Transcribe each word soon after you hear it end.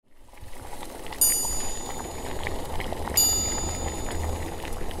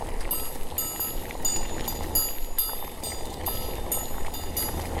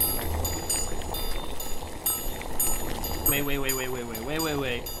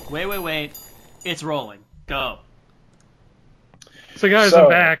Wait. It's rolling. Go. So guys, I'm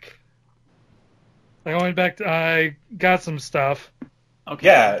back. I got some stuff. Okay.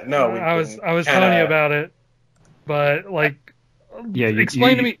 Yeah, no. I was telling you about it, but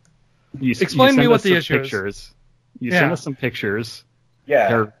explain to me what the issue is. You sent us some pictures.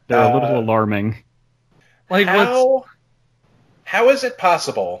 Yeah. They're a little alarming. Like how is it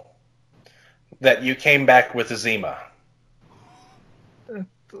possible that you came back with Zima?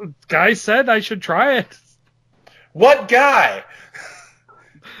 Guy said I should try it. What guy?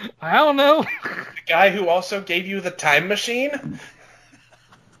 I don't know. The guy who also gave you the time machine?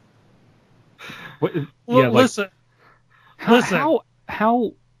 Listen. How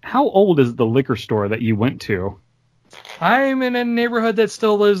old is the liquor store that you went to? I'm in a neighborhood that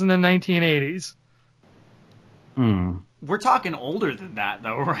still lives in the 1980s. We're talking older than that,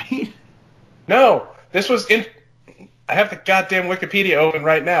 though, right? No, this was in... I have the goddamn Wikipedia open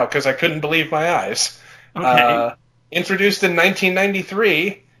right now because I couldn't believe my eyes. Okay. Introduced in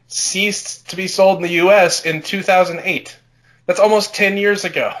 1993, ceased to be sold in the U.S. in 2008. That's almost 10 years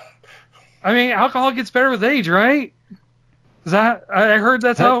ago. I mean, alcohol gets better with age, right? I heard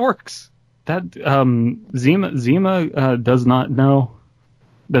that's how it works. That Zima does not know.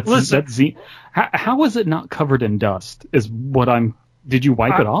 How is it not covered in dust? Is what I'm. Did you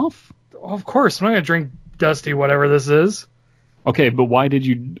wipe it off? Of course, I'm not gonna drink dusty whatever this is. Okay, but why did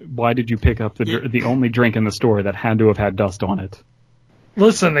you pick up the only drink in the store that had to have had dust on it?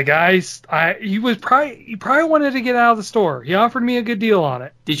 Listen, the guy, he probably wanted to get out of the store. He offered me a good deal on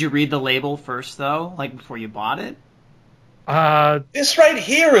it. Did you read the label first, though, like before you bought it? This right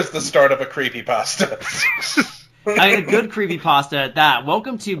here is the start of a creepypasta. A good creepypasta at that.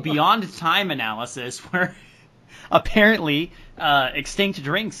 Welcome to Beyond Time Analysis, where apparently extinct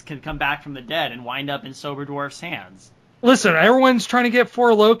drinks can come back from the dead and wind up in Sober Dwarf's hands. Listen, everyone's trying to get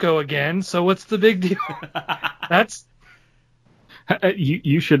Four Loko again, so what's the big deal? That's...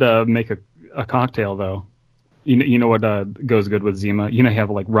 You should make a cocktail, though. You know what goes good with Zima? You know you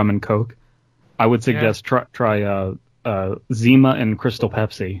have like rum and Coke? I would suggest try Zima and Crystal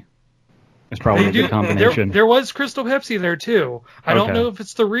Pepsi. It's probably a good combination. There was Crystal Pepsi there, too. I don't know if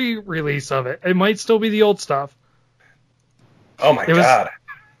it's the re-release of it. It might still be the old stuff. Oh, my God.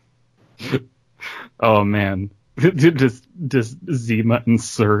 Oh, man. Just Zima and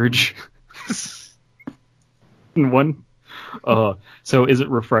Surge. In one. So is it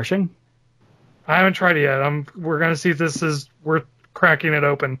refreshing? I haven't tried it yet. We're going to see if this is worth cracking it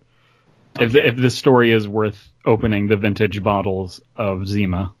open. Okay. If this story is worth opening the vintage bottles of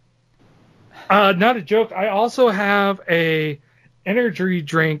Zima. Not a joke. I also have a energy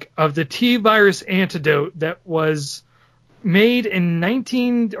drink of the T-virus antidote that was made in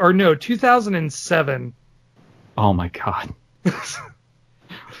 2007. Oh my God.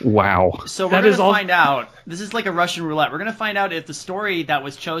 Wow. So we're going to find out. This is like a Russian roulette. We're going to find out if the story that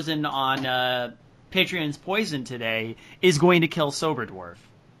was chosen on Patreon's Poison today is going to kill Sober Dwarf.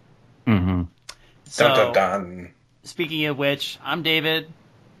 Mm-hmm. So, dun, dun, dun. Speaking of which, I'm David.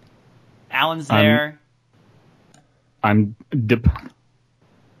 Alan's there. I'm Dip.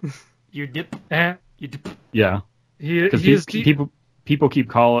 You're Dip? You Dip. Yeah. People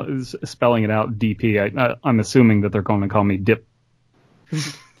keep spelling it out DP. I'm assuming that they're going to call me Dip.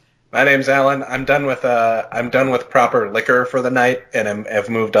 My name's Alan. I'm done with proper liquor for the night, and have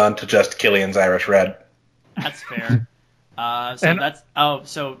moved on to just Killian's Irish Red. That's fair.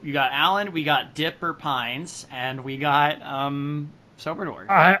 So you got Alan, we got Dipper Pines, and we got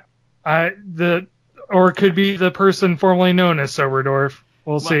Soberdorf. Or it could be the person formerly known as Soberdorf.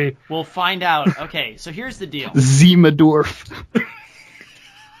 We'll see. We'll find out. Okay, so here's the deal. Zimadorf.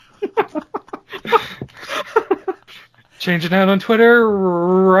 Changing out on Twitter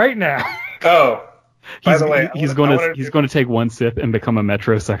right now. Oh, by the way, he's going to take one sip and become a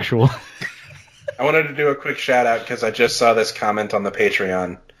metrosexual. I wanted to do a quick shout out because I just saw this comment on the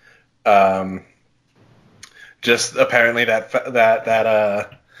Patreon. Just apparently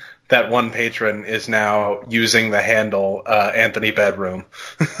that one patron is now using the handle Anthony Bedroom.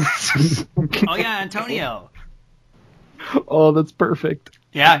 Oh yeah, Antonio. Oh, that's perfect.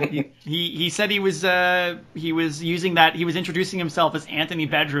 Yeah, he said he was using that. He was introducing himself as Anthony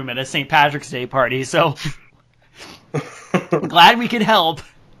Bedroom at a St. Patrick's Day party. So glad we could help,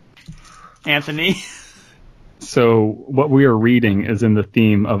 Anthony. So what we are reading is in the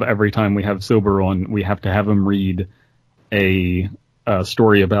theme of every time we have Sober on, we have to have him read a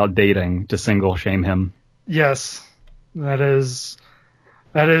story about dating to single shame him. Yes, that is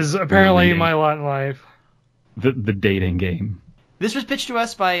apparently my lot in life. The dating game. This was pitched to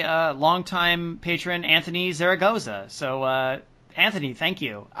us by longtime patron Anthony Zaragoza. So, Anthony, thank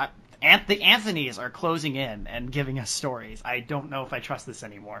you. The Anthonys are closing in and giving us stories. I don't know if I trust this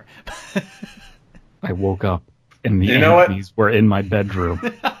anymore. I woke up and the Anthonys were in my bedroom.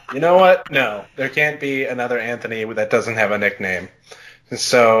 You know what? No, there can't be another Anthony that doesn't have a nickname.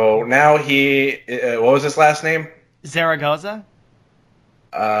 So now what was his last name? Zaragoza?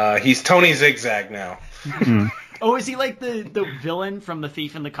 He's Tony Zigzag now. Oh, is he like the villain from The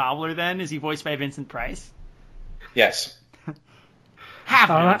Thief and the Cobbler then? Is he voiced by Vincent Price? Yes.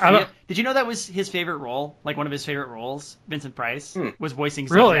 Did you know that was his favorite role? Like one of his favorite roles, Vincent Price, was voicing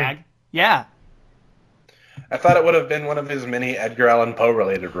Zigzag? Really? Yeah. I thought it would have been one of his many Edgar Allan Poe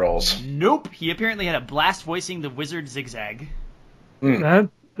related roles. Nope. He apparently had a blast voicing the wizard Zigzag.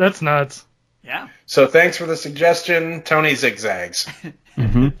 That's nuts. Yeah. So thanks for the suggestion, Tony Zigzags.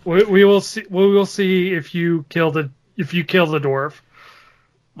 We will see. We will see if you kill the dwarf.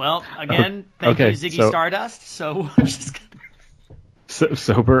 Well, again, thank you, Ziggy Stardust. So we're just gonna...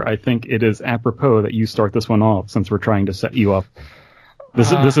 Sober, I think it is apropos that you start this one off since we're trying to set you up.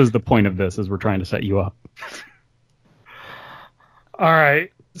 This is the point of this, is we're trying to set you up. All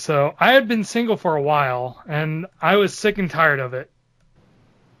right. So I had been single for a while, and I was sick and tired of it.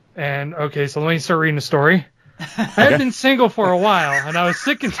 And, okay, so let me start reading the story. I had been single for a while, and I was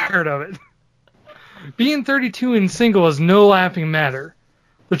sick and tired of it. Being 32 and single is no laughing matter.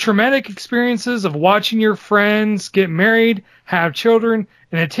 The traumatic experiences of watching your friends get married, have children,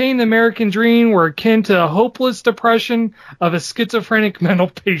 and attain the American dream were akin to the hopeless depression of a schizophrenic mental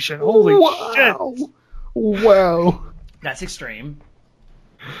patient. Holy shit. Wow. That's extreme.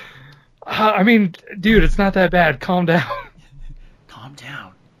 I mean, dude, it's not that bad. Calm down. Calm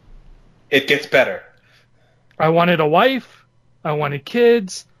down. It gets better. I wanted a wife. I wanted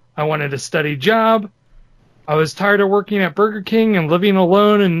kids. I wanted a steady job. I was tired of working at Burger King and living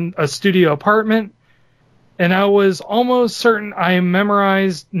alone in a studio apartment. And I was almost certain I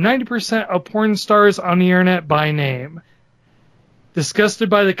memorized 90% of porn stars on the internet by name. Disgusted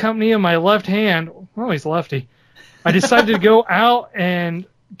by the company of my left hand, well, he's lefty, I decided to go out and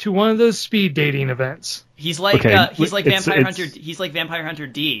to one of those speed dating events. He's like Vampire Hunter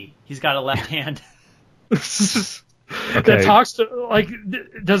D. He's got a left hand. That talks to, like,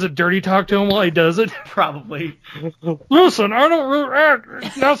 does it dirty talk to him while he does it? Probably. Listen, I don't really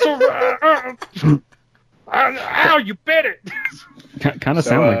act. Not so. Ow, you bit it. Kind of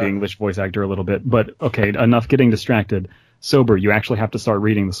sound like the English voice actor a little bit, but okay, enough getting distracted. Sober, you actually have to start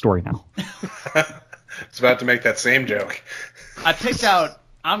reading the story now. It's about to make that same joke. I picked out.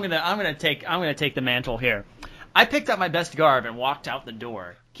 I'm gonna take the mantle here. I picked out my best garb and walked out the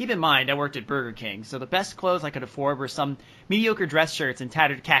door. Keep in mind, I worked at Burger King, so the best clothes I could afford were some mediocre dress shirts and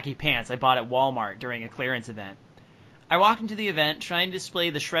tattered khaki pants I bought at Walmart during a clearance event. I walked into the event trying to display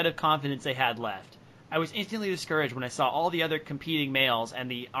the shred of confidence I had left. I was instantly discouraged when I saw all the other competing males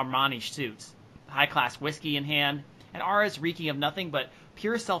and the Armani suits, high-class whiskey in hand, and auras reeking of nothing but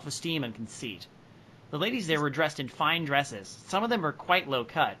pure self-esteem and conceit. The ladies there were dressed in fine dresses. Some of them were quite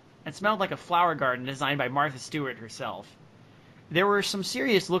low-cut, and smelled like a flower garden designed by Martha Stewart herself. There were some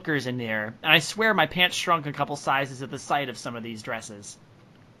serious lookers in there, and I swear my pants shrunk a couple sizes at the sight of some of these dresses.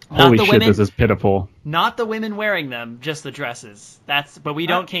 Holy shit, this is pitiful. Not the women wearing them, just the dresses. But we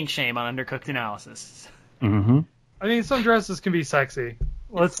don't kink shame on Undercooked Analysis. Mm-hmm. I mean, some dresses can be sexy.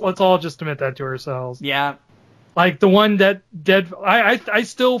 Let's all just admit that to ourselves. Yeah. Like the one that I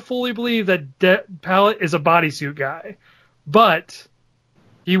still fully believe that Pallet is a bodysuit guy, but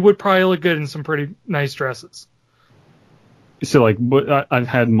he would probably look good in some pretty nice dresses. So, like, I've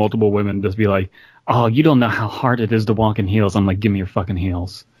had multiple women just be like, "Oh, you don't know how hard it is to walk in heels." I'm like, "Give me your fucking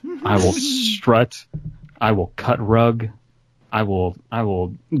heels. I will strut. I will cut rug. I will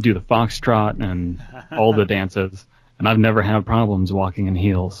do the foxtrot and all the dances." And I've never had problems walking in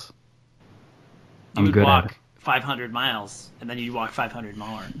heels. I'm good at it. 500 miles, and then you walk 500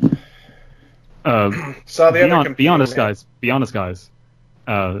 more. Be honest, guys.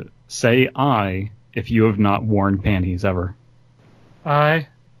 Say I if you have not worn panties ever. I.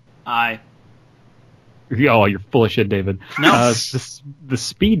 Oh, you're full of shit, David. No. The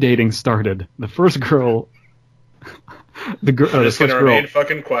speed dating started. The first girl. Just gonna remain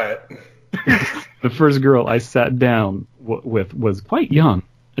fucking quiet. The first girl I sat down with was quite young,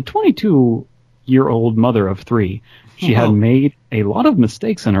 a 22-year-old mother of 3. She had made a lot of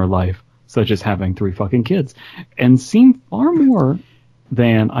mistakes in her life, such as having 3 fucking kids, and seemed far more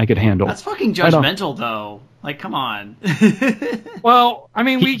than I could handle. That's fucking judgmental, though. Like, come on. Well, I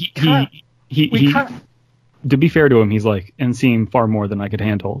mean, to be fair to him, he's like, and seemed far more than I could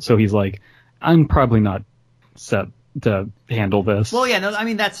handle. So he's like, I'm probably not set to handle this. Well, yeah, no, I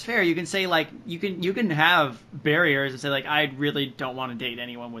mean that's fair. You can say like you can have barriers and say like I really don't want to date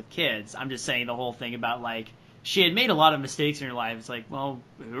anyone with kids. I'm just saying the whole thing about like she had made a lot of mistakes in her life. It's like, well,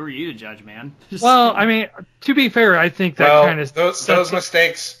 who are you to judge, man? Well, I mean, to be fair, I think that kind of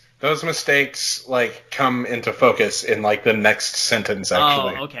those mistakes like come into focus in like the next sentence.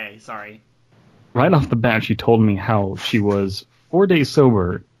 Actually, oh, okay, sorry. Right off the bat, she told me how she was 4 days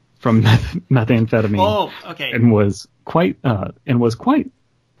sober from methamphetamine. Oh, okay. And was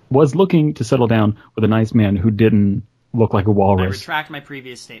looking to settle down with a nice man who didn't look like a walrus. I retract my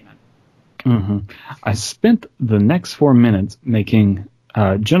previous statement. Mm-hmm. I spent the next 4 minutes making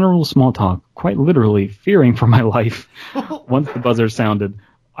general small talk, quite literally fearing for my life. Once the buzzer sounded,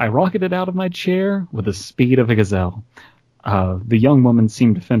 I rocketed out of my chair with the speed of a gazelle. The young woman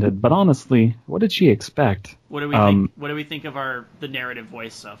seemed offended, but honestly, what did she expect? What do we think? What do we think of the narrative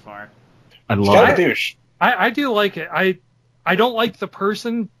voice so far? I love it. Douche. I do like it. I don't like the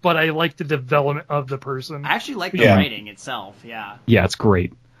person, but I like the development of the person. I actually like the writing itself. Yeah. Yeah, it's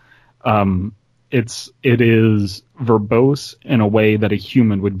great. It is verbose in a way that a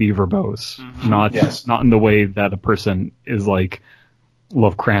human would be verbose, not in the way that a person is like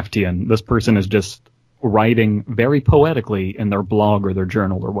Lovecraftian. This person is just writing very poetically in their blog or their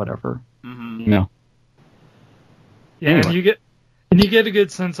journal or whatever. Mm-hmm. You know? Yeah, Anyway. and you get a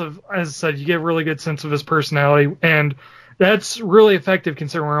good sense of, as I said, you get a really good sense of his personality, and that's really effective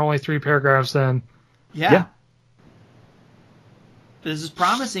considering we're only 3 paragraphs in. Yeah. This is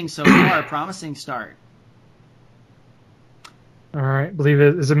promising so far. A promising start. All right, believe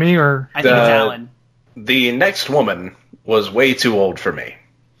it. Is it me or? I think it's Alan. The next woman was way too old for me.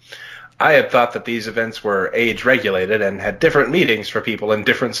 I had thought that these events were age-regulated and had different meanings for people in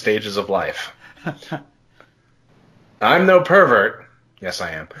different stages of life. I'm no pervert. Yes,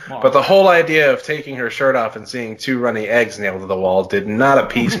 I am. Well, but the whole idea of taking her shirt off and seeing 2 runny eggs nailed to the wall did not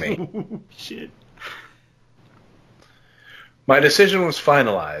appease me. Shit. My decision was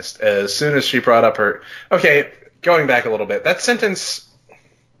finalized as soon as she brought up her... Okay, going back a little bit. That sentence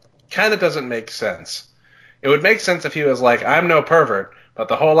kind of doesn't make sense. It would make sense if he was like, I'm no pervert, but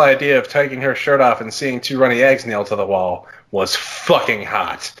the whole idea of taking her shirt off and seeing 2 runny eggs nailed to the wall was fucking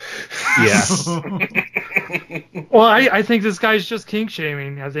hot. Yeah. Well, I think this guy's just kink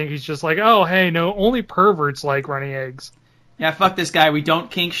shaming. I think he's just like, oh, hey, no, only perverts like runny eggs. Yeah, fuck this guy. We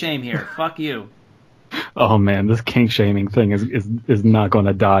don't kink shame here. Fuck you. Oh man, this kink shaming thing is not going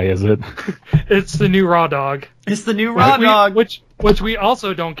to die, is it? It's the new raw dog. It's the new raw dog. Which we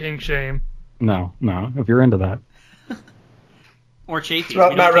also don't kink shame. No. If you're into that. Or chafing.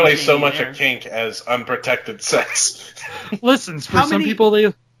 It's not really so much a kink as unprotected sex. Listen, for some people,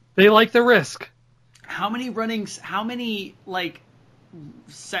 they like the risk. How many like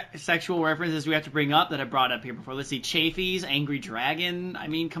sexual references do we have to bring up that I brought up here before? Let's see, Chafies, Angry Dragon. I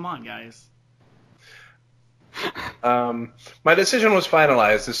mean, come on, guys. My decision was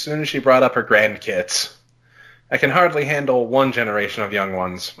finalized as soon as she brought up her grandkids. I can hardly handle 1 generation of young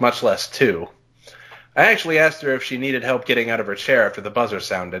ones, much less 2. I actually asked her if she needed help getting out of her chair after the buzzer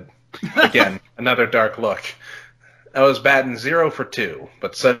sounded. Again, another dark look. I was batting 0 for 2,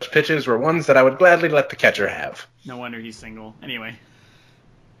 but such pitches were ones that I would gladly let the catcher have. No wonder he's single. Anyway.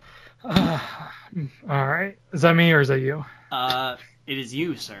 All right. Is that me or is that you? It is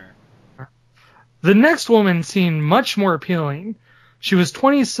you, sir. The next woman seemed much more appealing. She was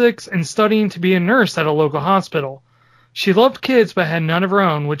 26 and studying to be a nurse at a local hospital. She loved kids but had none of her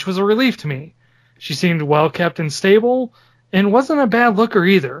own, which was a relief to me. She seemed well kept and stable, and wasn't a bad looker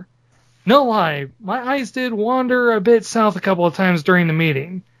either. No lie, my eyes did wander a bit south a couple of times during the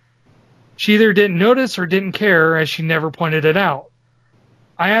meeting. She either didn't notice or didn't care, as she never pointed it out.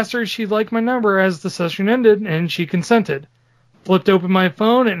 I asked her if she'd like my number as the session ended, and she consented. Flipped open my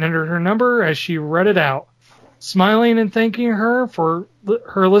phone and entered her number as she read it out. Smiling and thanking her for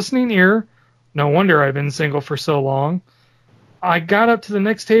her listening ear. No wonder I've been single for so long. I got up to the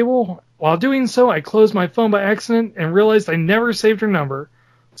next table. While doing so, I closed my phone by accident and realized I never saved her number.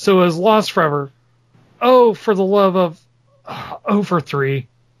 So it was lost forever. Oh, for the love of... Oh, for 3.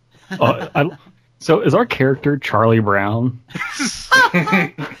 So is our character Charlie Brown?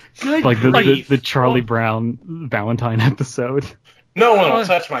 Good like grief. the Charlie Brown Valentine episode? No one will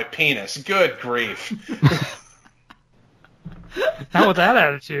touch my penis. Good grief. Not with that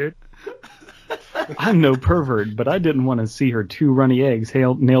attitude. I'm no pervert, but I didn't want to see her 2 runny eggs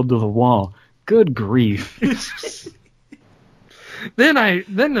nailed to the wall. Good grief. Then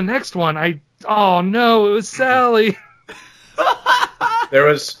the next one, oh no, it was Sally. There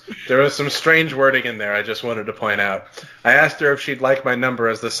was some strange wording in there I just wanted to point out. I asked her if she'd like my number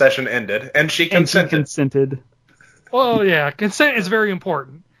as the session ended, and she consented. Well, yeah, consent is very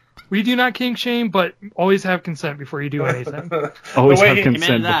important. We do not kink shame, but always have consent before you do anything. Always way have he- consent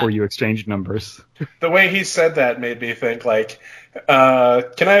Amen to that. before you exchange numbers. The way he said that made me think like, can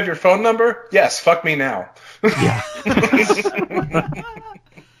I have your phone number? Yes, fuck me now. Yeah.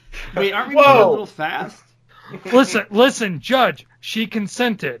 Wait, aren't we Whoa. moving a little fast? Listen, Judge, she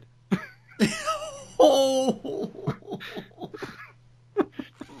consented. Oh.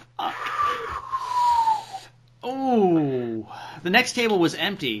 Oh. The next table was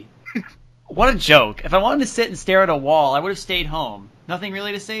empty. What a joke. If I wanted to sit and stare at a wall, I would have stayed home. Nothing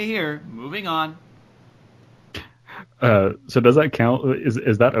really to say here. Moving on. So does that count?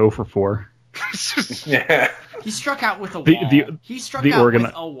 Is that 0 for 4? Yeah. He struck out with a wall. He struck the out organ-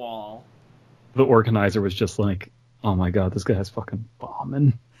 with a wall. The organizer was just like, oh my god, this guy's fucking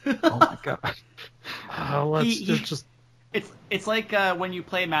bombing. Oh my god. Just It's like when you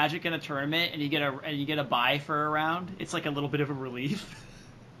play Magic in a tournament and you get a bye for a round. It's like a little bit of a relief.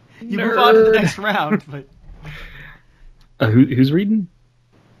 You move on to the next round, but Who's reading?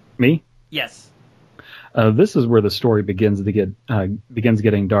 Me? yes. This is where the story begins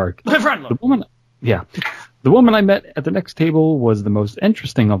getting dark. My friend, The look. woman, the woman I met at the next table was the most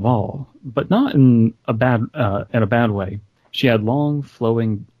interesting of all, but not in a bad way. She had long,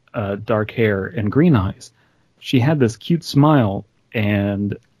 flowing, dark hair and green eyes. She had this cute smile,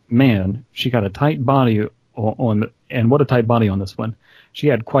 and man, she got a tight body and what a tight body on this one. She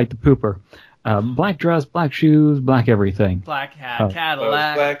had quite the pooper. Black dress, black shoes, black everything. Black hat, Oh.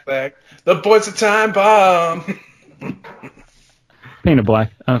 Cadillac. Back. The boy's a time bomb. Painted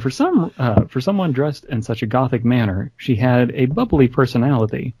black. For someone dressed in such a gothic manner, she had a bubbly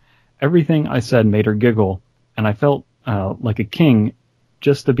personality. Everything I said made her giggle, and I felt like a king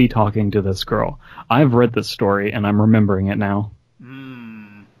just to be talking to this girl. I've read this story, and I'm remembering it now.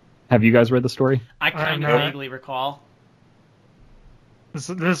 Have you guys read the story? I kind I of know. vaguely recall. this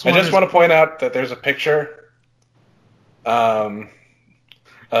I one just is- want to point out that there's a picture of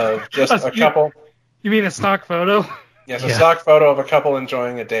just a couple. You mean a stock photo? Yes, a stock photo of a couple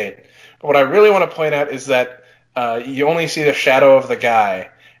enjoying a date. But what I really want to point out is that you only see the shadow of the guy,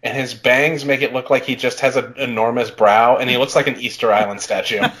 and his bangs make it look like he just has an enormous brow, and he looks like an Easter Island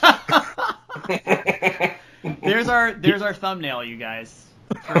statue. There's our thumbnail, you guys,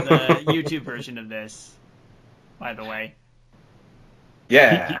 for the YouTube version of this. By the way,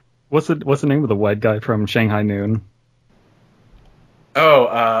 Yeah. What's the name of the white guy from Shanghai Noon?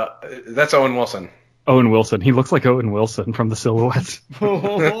 Oh, that's Owen Wilson. Owen Wilson. He looks like Owen Wilson from the Silhouettes.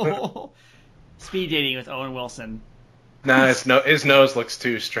 speed dating with Owen Wilson. Nah, his nose looks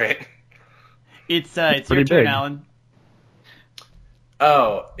too straight. It's your pretty turn, big. Alan.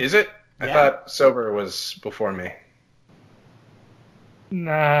 Oh, is it? I Yeah. thought Sober was before me.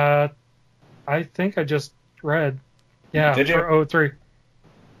 Nah, I think I just read. Yeah, Did you? for 03.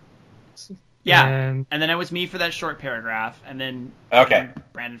 Yeah, And and then it was me for that short paragraph, and then Okay.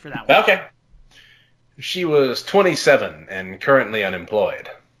 Brandon for that one. Okay. She was 27 and currently unemployed.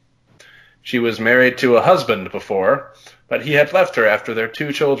 She was married to a husband before, but he had left her after their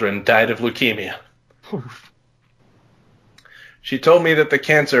 2 children died of leukemia. She told me that the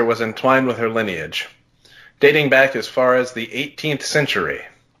cancer was entwined with her lineage, dating back as far as the 18th century.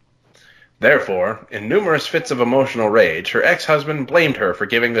 Therefore, in numerous fits of emotional rage, her ex-husband blamed her for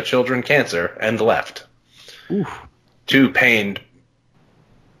giving the children cancer and left. Oof.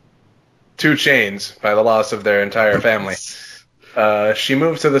 Two chains by the loss of their entire family. She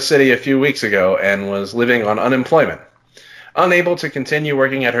moved to the city a few weeks ago and was living on unemployment. Unable to continue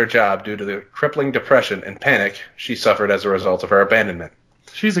working at her job due to the crippling depression and panic she suffered as a result of her abandonment.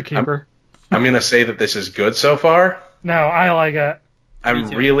 she's a keeper. I'm going to say that this is good so far. No, I like it. I'm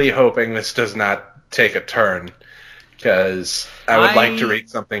too. really hoping this does not take a turn, because I would like to read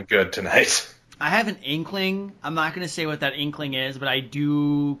something good tonight. I have an inkling. I'm not going to say what that inkling is, but I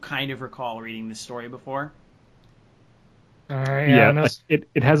do kind of recall reading this story before. All right, Yeah, no,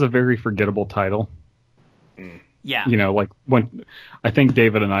 it has a very forgettable title. Yeah. You know, like when I think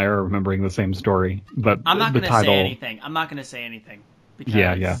David and I are remembering the same story, but I'm not the going to title. say anything. I'm not going to say anything. Because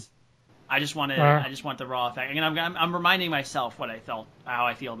Yeah. I just want to. Alright. I just want the raw effect. And I'm reminding myself how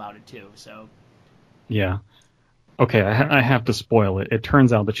I feel about it too. So Yeah. Okay, I have to spoil it. It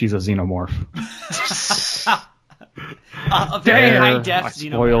turns out that she's a xenomorph. a very Damn, high def I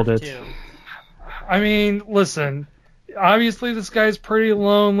spoiled xenomorph it. too. I mean, listen. Obviously, this guy's pretty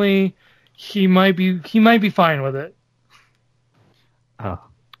lonely. He might be fine with it.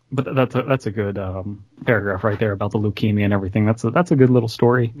 But that's a good paragraph right there about the leukemia and everything. That's a good little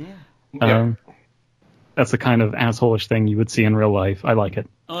story. Yeah. That's the kind of asshole-ish thing you would see in real life. I like it.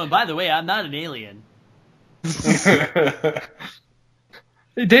 Oh, and by the way, I'm not an alien.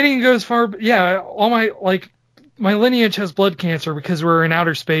 Dating goes far. Yeah, all my lineage has blood cancer because we're in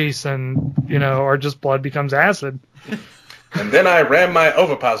outer space, and our just blood becomes acid. And then I ram my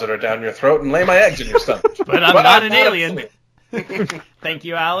ovipositor down your throat and lay my eggs in your stomach. But I'm not an alien. Thank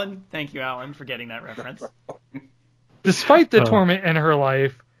you, Alan. Thank you, Alan, for getting that reference. Despite the torment in her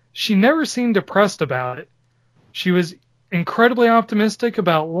life, she never seemed depressed about it. She was incredibly optimistic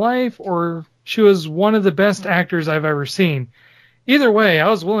about life, or she was one of the best actors I've ever seen. Either way, I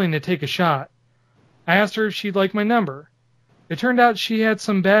was willing to take a shot. I asked her if she'd like my number. It turned out she had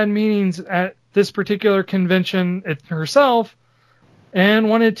some bad meetings at this particular convention herself and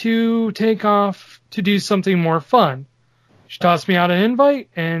wanted to take off to do something more fun. She tossed me out an invite,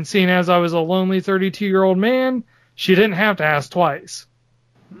 and seeing as I was a lonely 32-year-old man, she didn't have to ask twice.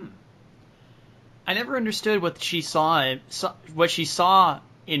 I never understood what she saw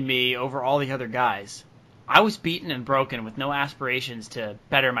in me over all the other guys. I was beaten and broken with no aspirations to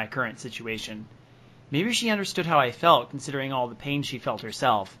better my current situation. Maybe she understood how I felt, considering all the pain she felt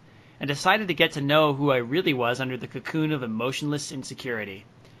herself, and decided to get to know who I really was under the cocoon of emotionless insecurity.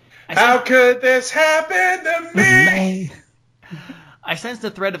 How could this happen to me? I sensed a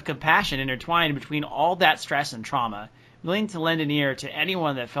thread of compassion intertwined between all that stress and trauma, willing to lend an ear to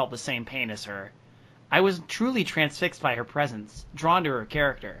anyone that felt the same pain as her. I was truly transfixed by her presence, drawn to her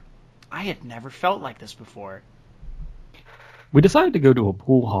character. I had never felt like this before. We decided to go to a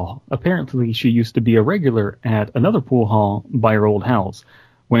pool hall. Apparently, she used to be a regular at another pool hall by her old house,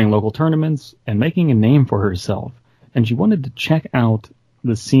 winning local tournaments and making a name for herself, and she wanted to check out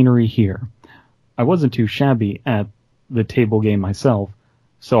the scenery here. I wasn't too shabby at the table game myself,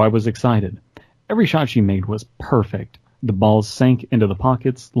 so I was excited. Every shot she made was perfect. The balls sank into the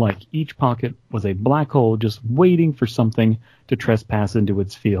pockets like each pocket was a black hole just waiting for something to trespass into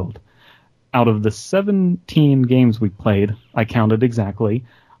its field. Out of the 17 games we played, I counted exactly,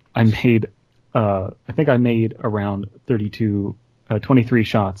 I think I made around 23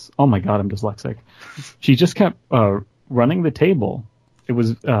 shots. Oh my god, I'm dyslexic. She just kept running the table. It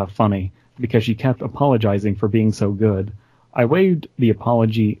was funny because she kept apologizing for being so good. I waived the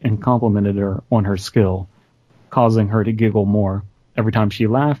apology and complimented her on her skill, causing her to giggle more. Every time she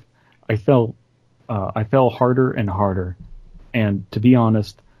laughed, I fell harder and harder. And to be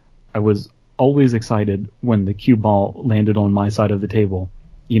honest, I was always excited when the cue ball landed on my side of the table,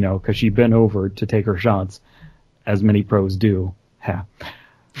 because she bent over to take her shots, as many pros do. Ha.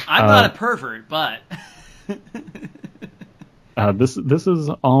 I'm not a pervert, but... This is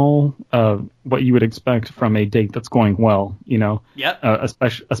all what you would expect from a date that's going well, Yep.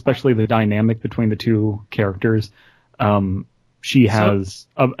 Especially the dynamic between the two characters. She has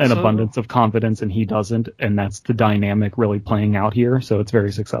an abundance of confidence and he doesn't, and that's the dynamic really playing out here, so it's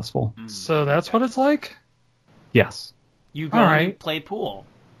very successful. So that's what it's like? Yes. You go and play pool.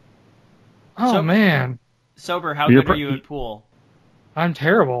 Oh, man. Sober, how good are you at pool? I'm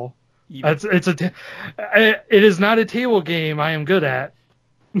terrible. It is not a table game I am good at.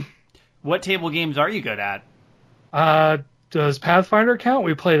 What table games are you good at? Does Pathfinder count?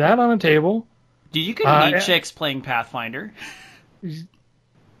 We play that on a table. You can meet chicks playing Pathfinder.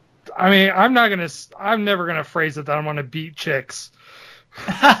 I mean, I'm never gonna phrase it that I'm gonna beat chicks.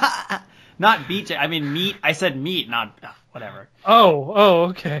 Not beat. I mean meet. I said meet, not whatever. Oh,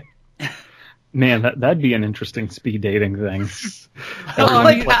 okay. Man, that'd be an interesting speed dating thing.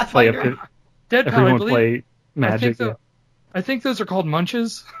 Like Pathfinder. Everyone play Magic. I think those are called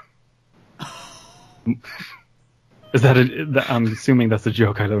munches. Is that I'm assuming that's a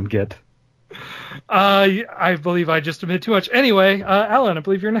joke I don't get. I believe I just admitted too much. Anyway, Alan, I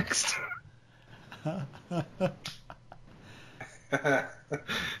believe you're next.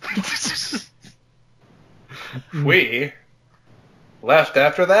 We left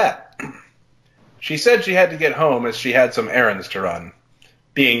after that. She said she had to get home as she had some errands to run,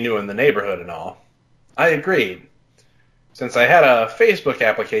 being new in the neighborhood and all. I agreed. Since I had a Facebook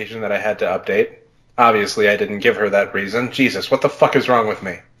application that I had to update, obviously I didn't give her that reason. Jesus, what the fuck is wrong with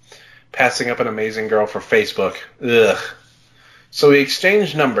me? Passing up an amazing girl for Facebook. Ugh. So we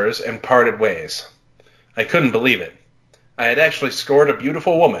exchanged numbers and parted ways. I couldn't believe it. I had actually scored a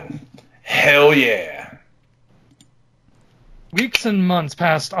beautiful woman. Hell yeah. Weeks and months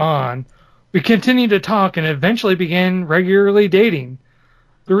passed on. We continued to talk and eventually began regularly dating.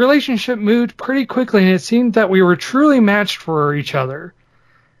 The relationship moved pretty quickly, and it seemed that we were truly matched for each other.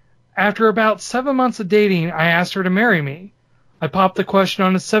 After about 7 months of dating, I asked her to marry me. I popped the question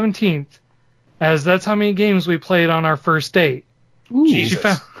on the 17th, as that's how many games we played on our first date. Ooh,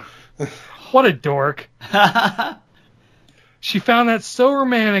 Jesus. What a dork. She found that so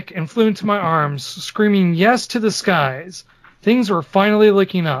romantic and flew into my arms, screaming yes to the skies. Things were finally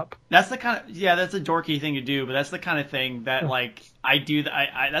looking up. That's the kind of that's a dorky thing to do, but that's the kind of thing that like I do.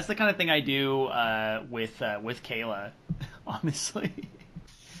 That's the kind of thing I do with Kayla. Honestly,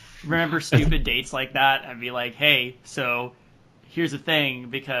 remember stupid dates like that? I'd be like, hey, so here's the thing,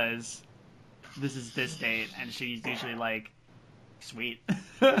 because this is this date, and she's usually like, sweet.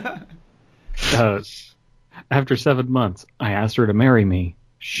 After 7 months, I asked her to marry me.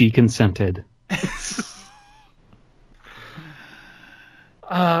 She consented.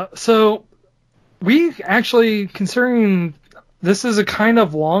 So we actually, considering this is a kind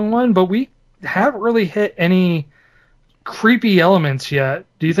of long one, but we haven't really hit any creepy elements yet.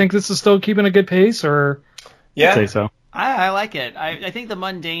 Do you think this is still keeping a good pace, or? Yeah. I'd say so. I like it. I think not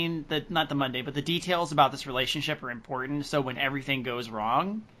the mundane, but the details about this relationship are important. So when everything goes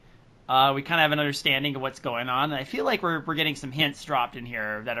wrong, we kind of have an understanding of what's going on. And I feel like we're getting some hints dropped in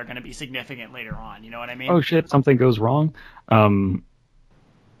here that are going to be significant later on. You know what I mean? Oh shit, something goes wrong.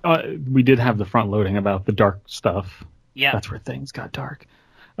 We did have the front loading about the dark stuff. Yeah. That's where things got dark.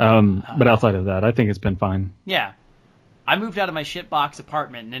 But outside of that, I think it's been fine. Yeah. I moved out of my shitbox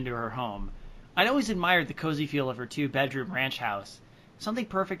apartment and into her home. I'd always admired the cozy feel of her 2-bedroom ranch house. Something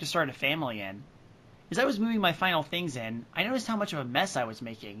perfect to start a family in. As I was moving my final things in, I noticed how much of a mess I was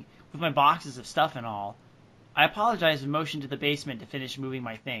making, with my boxes of stuff and all. I apologized and motioned to the basement to finish moving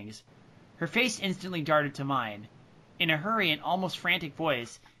my things. Her face instantly darted to mine. In a hurry and almost frantic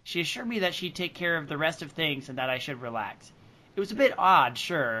voice, she assured me that she'd take care of the rest of things and that I should relax. It was a bit odd,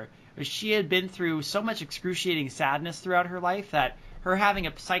 sure, but she had been through so much excruciating sadness throughout her life that her having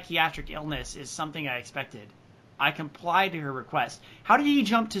a psychiatric illness is something I expected. I complied to her request. How did he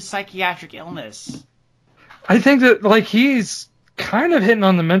jump to psychiatric illness? I think that like he's kind of hitting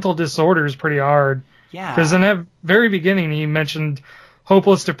on the mental disorders pretty hard. Yeah. Because in that very beginning, he mentioned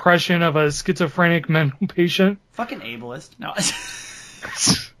hopeless depression of a schizophrenic mental patient. Fucking ableist. No.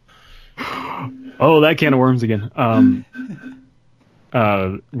 Oh, that can of worms again. I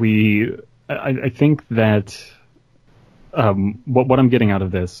think that what I'm getting out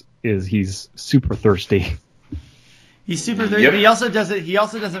of this is he's super thirsty. He's super thirsty. Yep. But he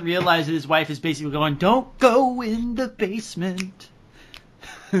also doesn't realize that his wife is basically going, "Don't go in the basement."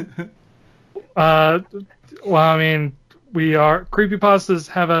 Well, I mean, creepypastas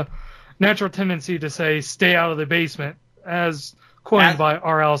have a natural tendency to say "stay out of the basement," as coined by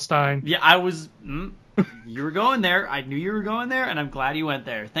R.L. Stein. Yeah, you were going there. I knew you were going there, and I'm glad you went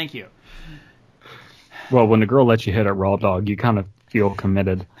there. Thank you. Well, when the girl lets you hit at Raw Dog, you kind of feel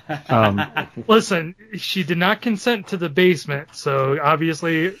committed. Listen, she did not consent to the basement, so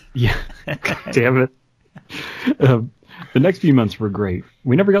obviously... Yeah, damn it. The next few months were great.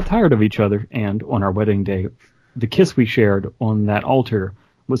 We never got tired of each other, and on our wedding day, the kiss we shared on that altar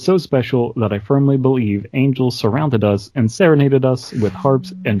was so special that I firmly believe angels surrounded us and serenaded us with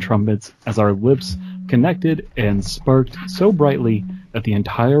harps and trumpets as our lips connected and sparked so brightly that the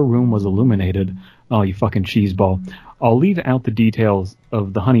entire room was illuminated. Oh, you fucking cheeseball. I'll leave out the details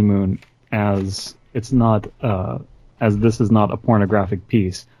of the honeymoon as this is not a pornographic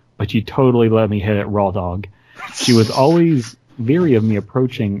piece, but she totally let me hit it raw dog. She was always leery of me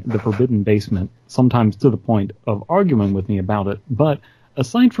approaching the forbidden basement, sometimes to the point of arguing with me about it, but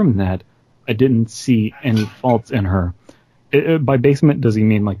aside from that, I didn't see any faults in her. By basement, does he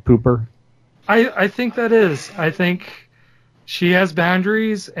mean like pooper? I think that is. I think she has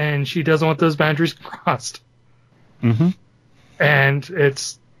boundaries, and she doesn't want those boundaries crossed. Mm-hmm. And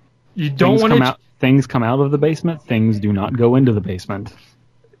you don't want to... Things come out of the basement. Things do not go into the basement.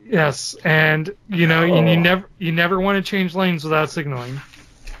 Yes, and you never want to change lanes without signaling.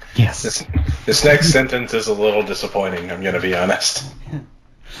 Yes. This next sentence is a little disappointing, I'm going to be honest.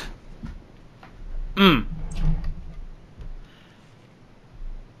 I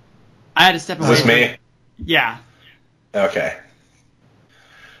had to step away. Is this me? Yeah. Okay.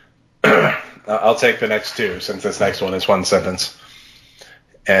 I'll take the next two, since this next one is one sentence.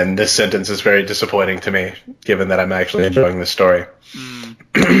 And this sentence is very disappointing to me, given that I'm actually enjoying this story.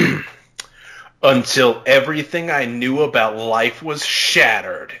 Until everything I knew about life was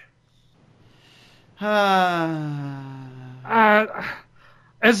shattered. As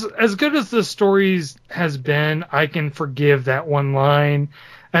good as the stories has been, I can forgive that one line.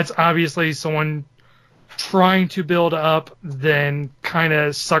 That's obviously someone trying to build up, then kind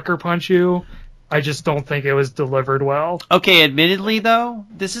of sucker punch you. I just don't think it was delivered well. Okay, admittedly though,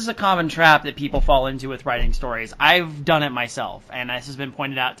 this is a common trap that people fall into with writing stories. I've done it myself, and this has been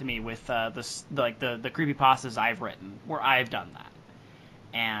pointed out to me with the creepypastas I've written, where I've done that.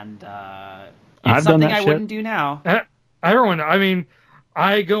 And it's something I wouldn't do now. Everyone, I mean,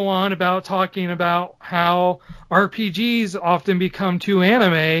 I go on about talking about how RPGs often become too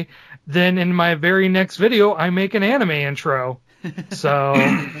anime. Then in my very next video, I make an anime intro. So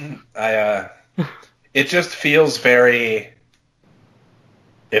it just feels very.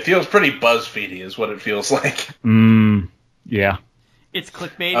 It feels pretty BuzzFeedy, is what it feels like. Yeah. It's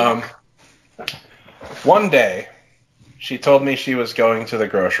clickbait. One day, she told me she was going to the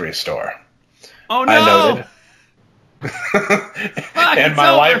grocery store. Oh no! I noted. And my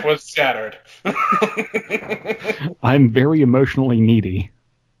over. life was shattered. I'm very emotionally needy.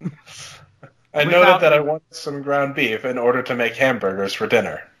 I noted that I wanted some ground beef in order to make hamburgers for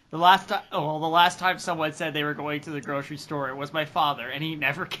dinner. The last time someone said they were going to the grocery store, it was my father, and he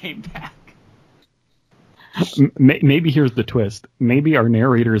never came back. Maybe here's the twist. Maybe our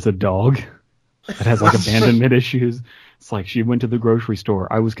narrator is a dog that has like abandonment issues. It's like she went to the grocery store.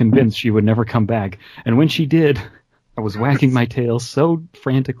 I was convinced she would never come back, and when she did, I was wagging my tail so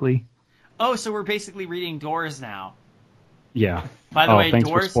frantically. Oh, so we're basically reading Doors now. Yeah. By the way, thanks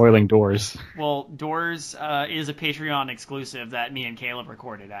Doors, for spoiling Doors. Well, Doors is a Patreon exclusive that me and Caleb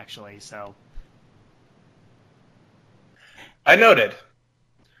recorded, actually. So I noted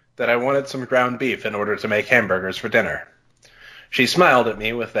that I wanted some ground beef in order to make hamburgers for dinner. She smiled at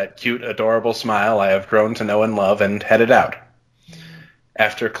me with that cute, adorable smile I have grown to know and love and headed out.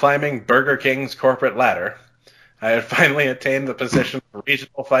 After climbing Burger King's corporate ladder, I had finally attained the position of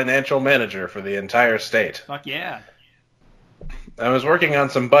regional financial manager for the entire state. fuck yeah. I was working on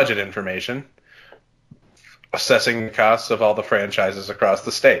some budget information, assessing the costs of all the franchises across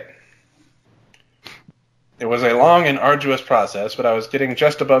the state. It was a long and arduous process, but I was getting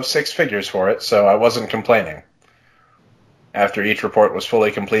just above 6 figures for it, so I wasn't complaining. After each report was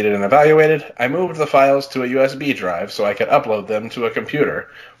fully completed and evaluated, I moved the files to a USB drive so I could upload them to a computer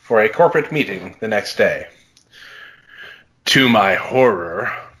for a corporate meeting the next day. To my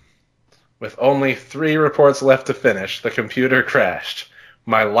horror, with only 3 reports left to finish, the computer crashed.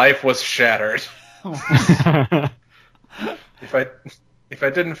 My life was shattered. If I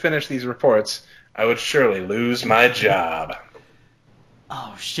didn't finish these reports, I would surely lose my job.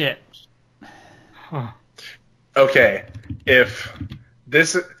 Oh shit. Huh. Okay, if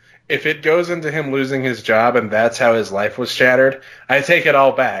it goes into him losing his job and that's how his life was shattered, I take it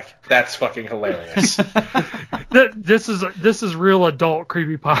all back. That's fucking hilarious. This is real adult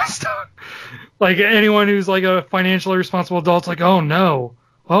creepypasta. Like anyone who's like a financially responsible adult's like, oh no,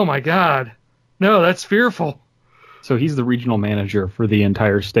 oh my god, no, that's fearful. So he's the regional manager for the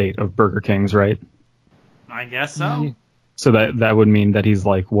entire state of Burger King's, right? I guess so. So that would mean that he's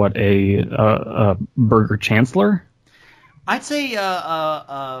like what, a burger chancellor? I'd say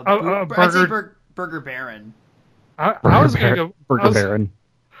Burger Baron. I was gonna go Burger Baron.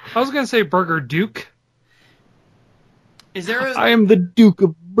 I was gonna say Burger Duke. Is there a... I am the Duke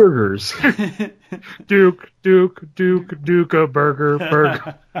of Burgers. Duke of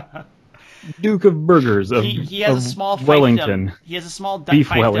Burger. Duke of Burgers of he has a small Wellington. Fiefdom. He has a small Beef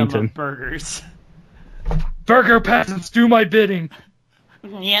fiefdom Wellington. of burgers. Burger peasants, do my bidding.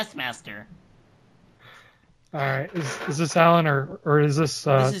 Yes, master. All right, is this Alan or is this?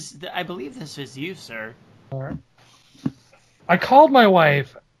 This is. I believe this is you, sir. All right. I called my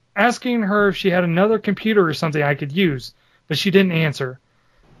wife, asking her if she had another computer or something I could use, but she didn't answer.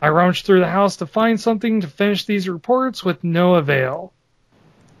 I rummaged through the house to find something to finish these reports with no avail.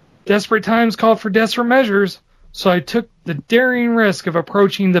 Desperate times called for desperate measures, so I took the daring risk of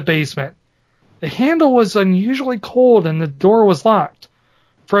approaching the basement. The handle was unusually cold and the door was locked.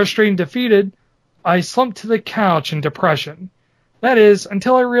 Frustrated and defeated, I slumped to the couch in depression. That is,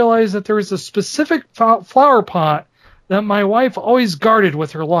 until I realized that there was a specific flower pot that my wife always guarded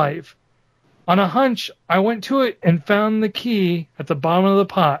with her life. On a hunch, I went to it and found the key at the bottom of the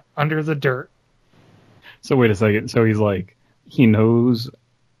pot under the dirt. So wait a second. So he's like, he knows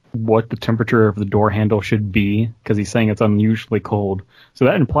what the temperature of the door handle should be because he's saying it's unusually cold. So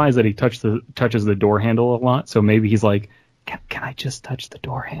that implies that he touches the door handle a lot. So maybe he's like, can I just touch the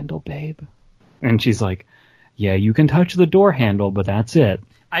door handle, babe? And she's like, yeah, you can touch the door handle, but that's it.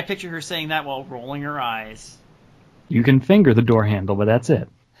 I picture her saying that while rolling her eyes. You can finger the door handle, but that's it.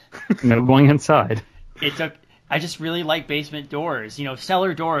 No going inside. I just really like basement doors. You know,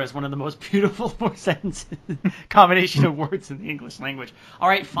 cellar door is one of the most beautiful sentences, combination of words in the English language. All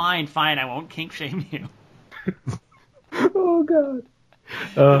right, fine, I won't kink shame you. Oh,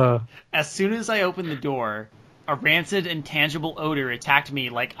 God. As soon as I opened the door, a rancid, intangible odor attacked me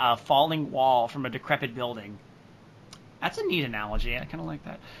like a falling wall from a decrepit building. That's a neat analogy. I kind of like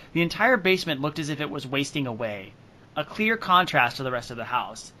that. The entire basement looked as if it was wasting away, a clear contrast to the rest of the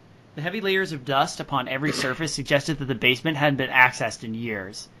house. The heavy layers of dust upon every surface suggested that the basement hadn't been accessed in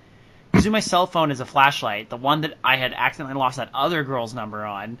years. Using my cell phone as a flashlight, the one that I had accidentally lost that other girl's number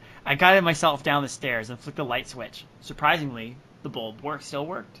on, I guided myself down the stairs and flicked the light switch. Surprisingly, the bulb still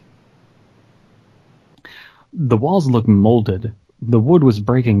worked. The walls looked molded. The wood was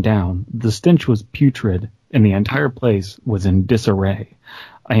breaking down. The stench was putrid, and the entire place was in disarray.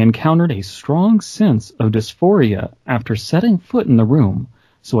 I encountered a strong sense of dysphoria after setting foot in the room,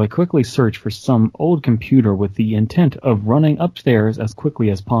 so I quickly searched for some old computer with the intent of running upstairs as quickly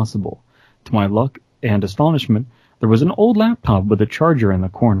as possible. To my luck and astonishment, there was an old laptop with a charger in the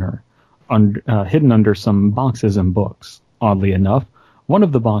corner, hidden under some boxes and books. Oddly enough, one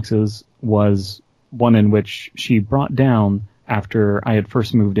of the boxes was one in which she brought down after I had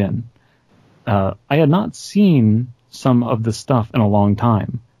first moved in. I had not seen some of the stuff in a long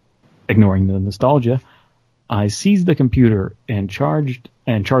time. Ignoring the nostalgia, I seized the computer and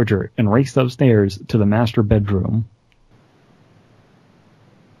charger and raced upstairs to the master bedroom.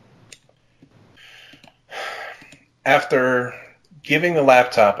 After giving the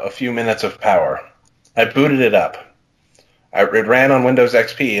laptop a few minutes of power, I booted it up. It ran on Windows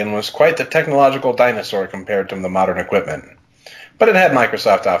XP and was quite the technological dinosaur compared to the modern equipment. But it had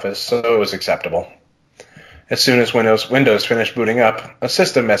Microsoft Office, so it was acceptable. As soon as Windows finished booting up, a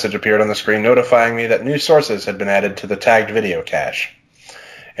system message appeared on the screen notifying me that new sources had been added to the tagged video cache,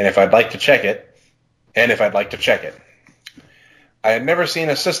 and if I'd like to check it. I had never seen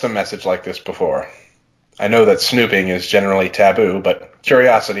a system message like this before. I know that snooping is generally taboo, but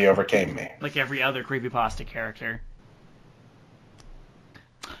curiosity overcame me. Like every other creepypasta character.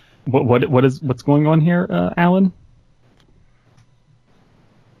 What's going on here, Alan?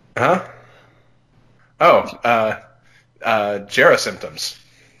 Huh? Oh, Jera symptoms.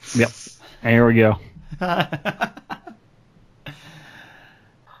 Yep. Here we go.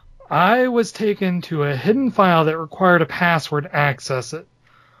 I was taken to a hidden file that required a password to access it.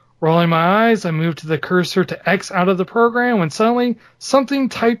 Rolling my eyes, I moved to the cursor to X out of the program when suddenly something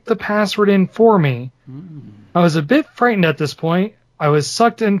typed the password in for me. I was a bit frightened at this point. I was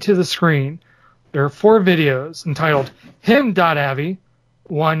sucked into the screen. There are 4 videos entitled him.avi,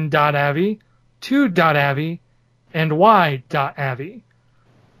 1.avi, 2.avi, and y.avi.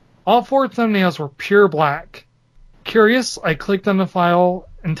 All 4 thumbnails were pure black. Curious, I clicked on the file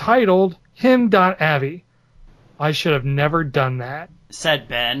entitled him.avi. I should have never done that, said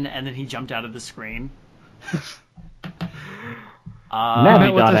Ben, and then he jumped out of the screen.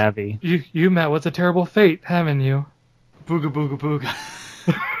 Navi.avi. You met with a terrible fate, haven't you? Booga booga booga.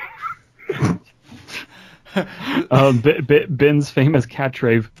 Ben's famous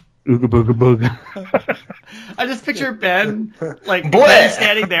catchphrase, ooga booga booga. I just picture Ben, Ben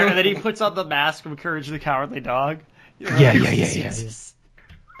standing there, and then he puts on the mask from Courage the Cowardly Dog. Yeah.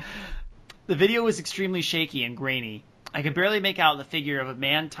 The video was extremely shaky and grainy. I could barely make out the figure of a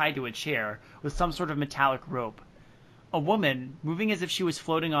man tied to a chair with some sort of metallic rope. A woman, moving as if she was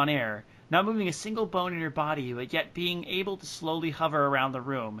floating on air, not moving a single bone in her body, but yet being able to slowly hover around the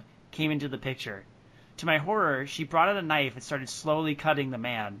room, came into the picture. To my horror, she brought out a knife and started slowly cutting the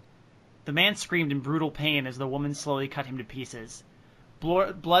man. The man screamed in brutal pain as the woman slowly cut him to pieces.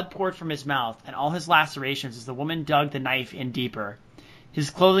 Blood poured from his mouth, and all his lacerations as the woman dug the knife in deeper. His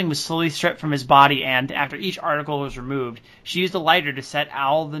clothing was slowly stripped from his body, and, after each article was removed, she used a lighter to set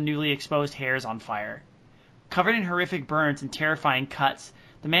all the newly exposed hairs on fire. Covered in horrific burns and terrifying cuts,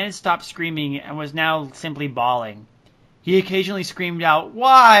 the man had stopped screaming and was now simply bawling. He occasionally screamed out,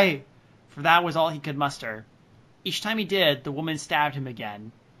 "Why?" for that was all he could muster. Each time he did, the woman stabbed him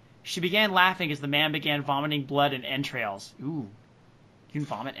again. She began laughing as the man began vomiting blood and entrails. Ooh. You can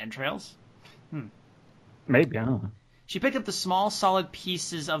vomit entrails? Maybe, I don't know. She picked up the small, solid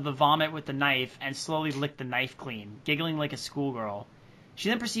pieces of the vomit with the knife and slowly licked the knife clean, giggling like a schoolgirl. She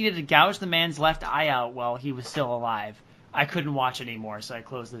then proceeded to gouge the man's left eye out while he was still alive. I couldn't watch anymore, so I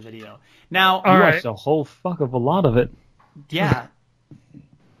closed the video. Now, you watched a whole fuck of a lot of it. Yeah.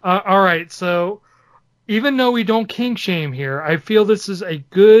 Alright, so even though we don't kink shame here, I feel this is a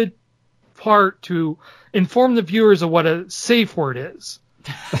good part to inform the viewers of what a safe word is.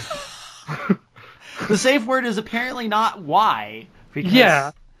 The safe word is apparently not why. Because...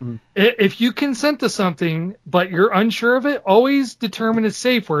 Yeah. If you consent to something, but you're unsure of it, always determine a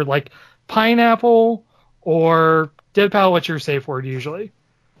safe word, like pineapple or Dead Pal. What's your safe word usually?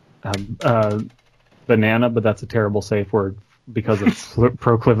 Banana, but that's a terrible safe word because of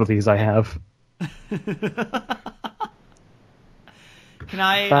proclivities I have. Can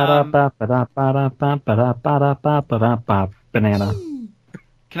I... Banana.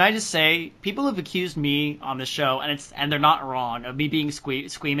 Can I just say, people have accused me on the show, and they're not wrong, of me being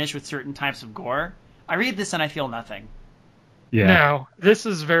squeamish with certain types of gore. I read this and I feel nothing. Yeah. No, this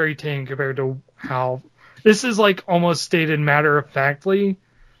is very tame compared to how this is like almost stated matter of factly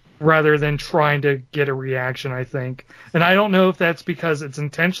rather than trying to get a reaction, I think. And I don't know if that's because it's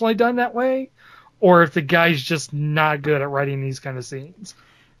intentionally done that way or if the guy's just not good at writing these kind of scenes.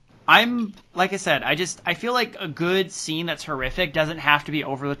 Like I said, I feel like a good scene that's horrific doesn't have to be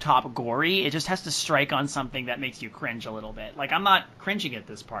over the top gory. It just has to strike on something that makes you cringe a little bit. Like, I'm not cringing at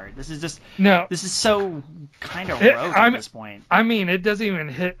this part. This is so kind of rogue at this point. I mean, it doesn't even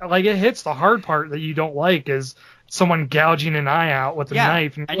hit, like, it hits the hard part that you don't like is someone gouging an eye out with a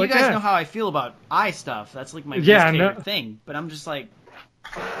knife. And you guys know how I feel about eye stuff. That's like my least favorite thing. But I'm just like,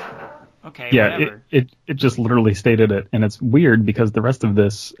 okay, whatever. It just literally stated it, and it's weird because the rest of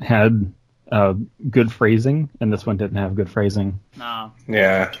this had good phrasing, and this one didn't have good phrasing. No.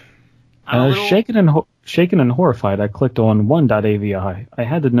 Yeah. Shaken and horrified, I clicked on 1.avi. I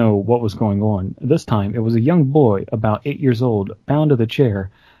had to know what was going on. This time, it was a young boy, about 8 years old, bound to the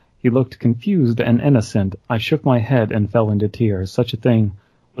chair. He looked confused and innocent. I shook my head and fell into tears. Such a thing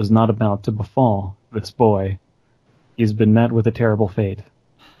was not about to befall this boy. He's been met with a terrible fate.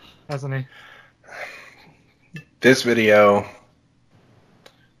 Hasn't he? This video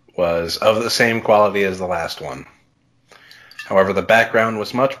was of the same quality as the last one. However, the background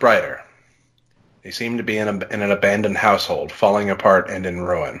was much brighter. They seemed to be in an abandoned household, falling apart and in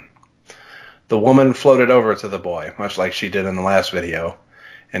ruin. The woman floated over to the boy, much like she did in the last video,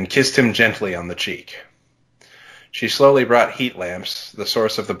 and kissed him gently on the cheek. She slowly brought heat lamps, the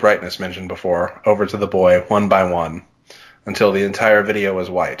source of the brightness mentioned before, over to the boy one by one, until the entire video was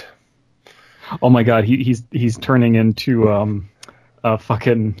white. Oh my god, he's turning into a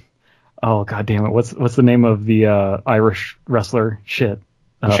fucking, oh god damn it, what's the name of the Irish wrestler? Shit.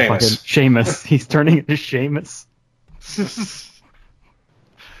 Sheamus. He's turning into Sheamus.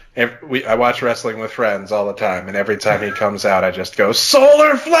 I watch wrestling with friends all the time, and every time he comes out, I just go,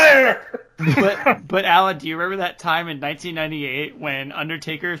 solar flare! But Alan, do you remember that time in 1998 when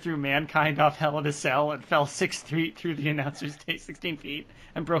Undertaker threw Mankind off Hell in a Cell and fell 6 feet through the announcer's 16 feet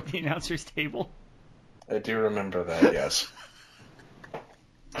and broke the announcer's table? I do remember that, yes.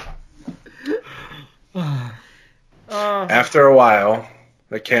 After a while,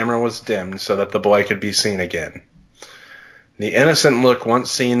 the camera was dimmed so that the boy could be seen again. The innocent look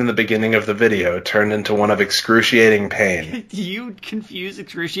once seen in the beginning of the video turned into one of excruciating pain. Do you confuse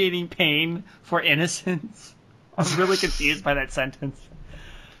excruciating pain for innocence? I'm really confused by that sentence.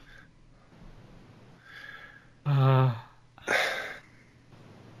 The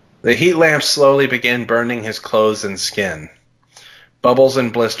heat lamp slowly began burning his clothes and skin. Bubbles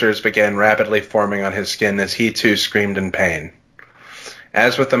and blisters began rapidly forming on his skin as he too screamed in pain.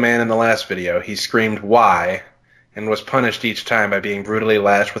 As with the man in the last video, he screamed, "Why?" and was punished each time by being brutally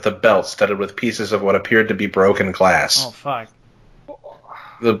lashed with a belt studded with pieces of what appeared to be broken glass. Oh, fuck.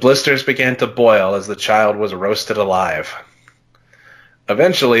 The blisters began to boil as the child was roasted alive.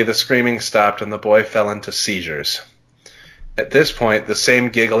 Eventually, the screaming stopped and the boy fell into seizures. At this point, the same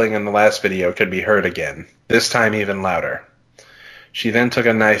giggling in the last video could be heard again, this time even louder. She then took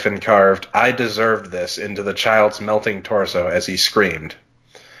a knife and carved, "I deserved this," into the child's melting torso as he screamed.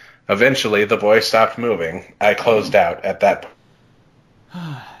 Eventually, the boy stopped moving. I closed out at that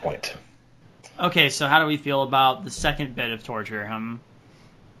point. Okay, so how do we feel about the second bit of torture?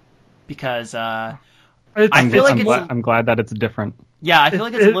 Because I feel like I'm glad that it's different. Yeah, I feel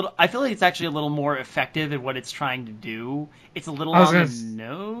like it's a little. I feel like it's actually a little more effective at what it's trying to do. It's a little on the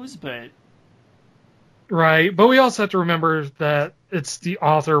nose, but right. But we also have to remember that it's the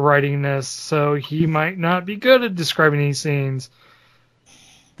author writing this, so he might not be good at describing these scenes.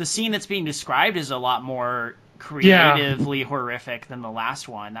 The scene that's being described is a lot more creatively horrific than the last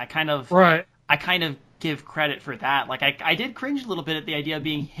one. I kind of give credit for that. Like I did cringe a little bit at the idea of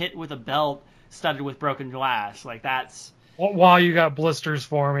being hit with a belt studded with broken glass. Like that's while you got blisters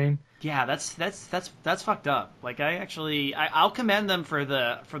forming. Yeah, that's fucked up. Like I'll commend them for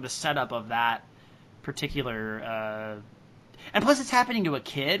the setup of that particular. And plus, it's happening to a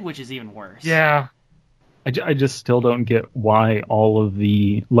kid, which is even worse. Yeah. I just still don't get why all of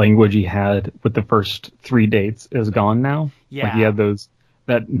the language he had with the first 3 dates is gone now. Yeah. Like he had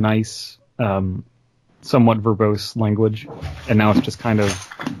that nice, somewhat verbose language, and now it's just kind of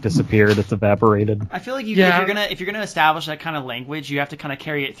disappeared. It's evaporated. I feel like if you're gonna establish that kind of language, you have to kind of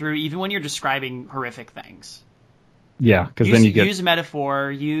carry it through, even when you're describing horrific things. Yeah, because then you use a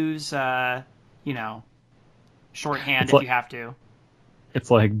metaphor, use shorthand if you have to. It's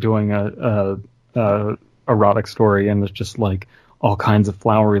like doing a erotic story, and it's just like all kinds of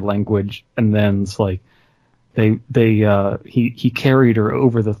flowery language, and then it's like he carried her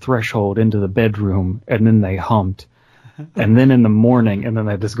over the threshold into the bedroom, and then they humped. And then in the morning, and then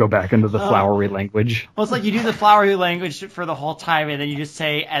they just go back into the flowery language. Well, it's like you do the flowery language for the whole time, and then you just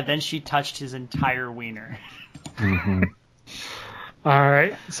say, and then she touched his entire wiener. Mm-hmm. All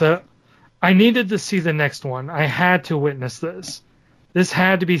right, so I needed to see the next one. I had to witness this. This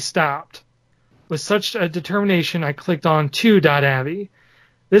had to be stopped. With such a determination, I clicked on to.Abby.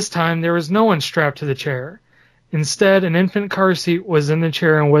 This time, there was no one strapped to the chair. Instead, an infant car seat was in the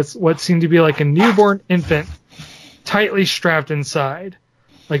chair, and with what seemed to be like a newborn infant tightly strapped inside.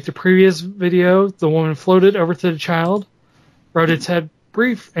 Like the previous video, the woman floated over to the child, rubbed its head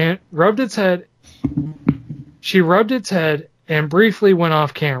and briefly went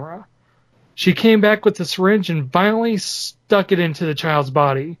off camera. She came back with the syringe and violently stuck it into the child's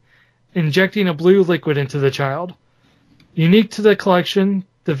body, injecting a blue liquid into the child. Unique to the collection,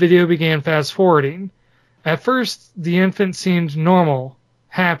 the video began fast-forwarding. At first, the infant seemed normal,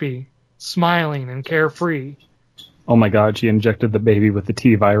 happy, smiling, and carefree. Oh my god, she injected the baby with the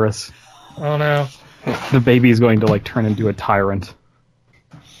T virus. Oh no. The baby is going to like turn into a tyrant.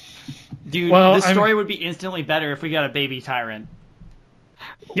 Dude, the story would be instantly better if we got a baby tyrant.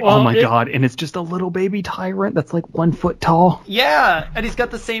 Oh my god, and it's just a little baby tyrant that's like 1 foot tall. Yeah, and he's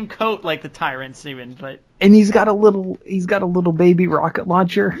got the same coat like the tyrants even, but and he's got a little baby rocket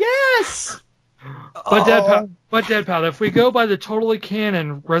launcher. Yes. But Dead Pal, if we go by the totally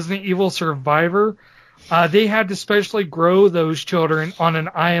canon Resident Evil Survivor, they had to specially grow those children on an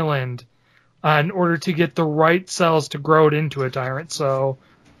island in order to get the right cells to grow it into a tyrant. So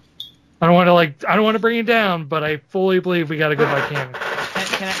I don't want to bring it down, but I fully believe we got to go by canon.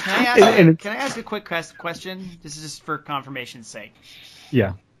 Can I ask a quick question? This is just for confirmation's sake.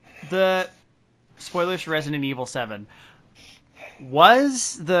 Yeah. The spoilers for Resident Evil 7.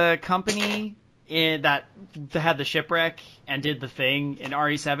 Was the company that had the shipwreck and did the thing in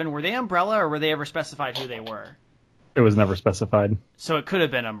RE7, were they Umbrella, or were they ever specified who they were? It was never specified. So it could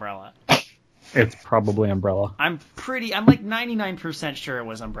have been Umbrella. It's probably Umbrella. I'm like 99% sure it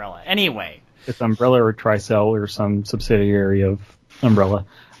was Umbrella. Anyway. It's Umbrella or Tricell or some subsidiary of Umbrella.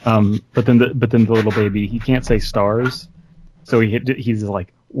 But then the little baby, he can't say stars, so he's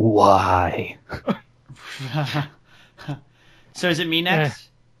like, why? So is it me next?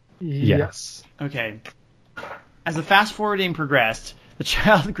 Yes. Okay. As the fast-forwarding progressed, the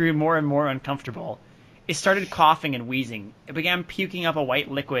child grew more and more uncomfortable. It started coughing and wheezing. It began puking up a white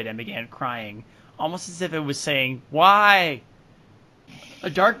liquid and began crying, almost as if it was saying, why? A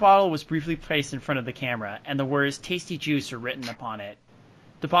dark bottle was briefly placed in front of the camera, and the words tasty juice were written upon it.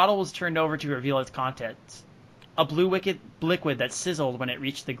 The bottle was turned over to reveal its contents. A blue liquid that sizzled when it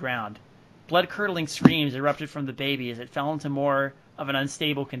reached the ground. Blood-curdling screams erupted from the baby as it fell into more of an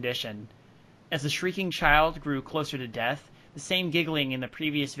unstable condition. As the shrieking child grew closer to death, the same giggling in the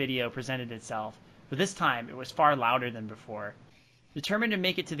previous video presented itself, but this time it was far louder than before. Determined to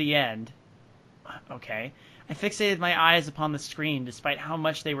make it to the end, I fixated my eyes upon the screen despite how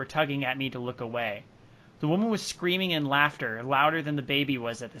much they were tugging at me to look away. The woman was screaming in laughter, louder than the baby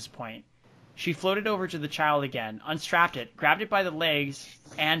was at this point. She floated over to the child again, unstrapped it, grabbed it by the legs,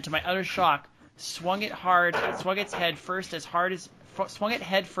 and, to my utter shock, swung it head first as hard as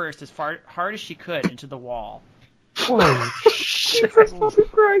she could into the wall. Holy shit!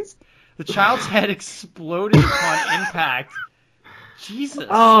 Christ! The child's head exploded upon impact. Jesus.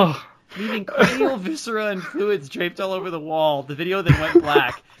 Oh. Leaving cranial viscera and fluids draped all over the wall. The video then went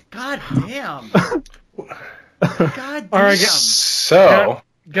black. God damn. God damn. All right, so,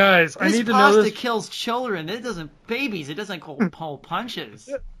 guys, I need to know this. this. Pasta kills children. It doesn't pull punches.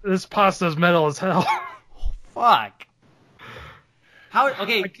 This pasta's metal as hell. Fuck. How?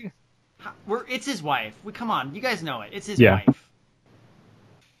 Okay. It's his wife. Come on, you guys know it. It's his wife.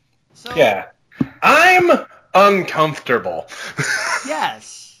 So, yeah. I'm uncomfortable.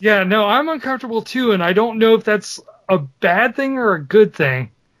 Yes. Yeah, no, I'm uncomfortable too, and I don't know if that's a bad thing or a good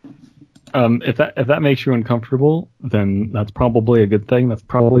thing. If that makes you uncomfortable, then that's probably a good thing. That's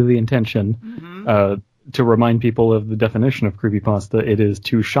probably the intention. Mm-hmm. To remind people of the definition of creepypasta, it is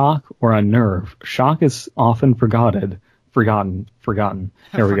to shock or unnerve. Shock is often forgotten.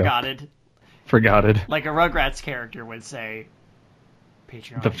 There we go. Forgotten. Like a Rugrats character would say.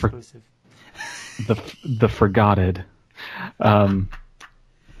 Patreon exclusive. The forgotten.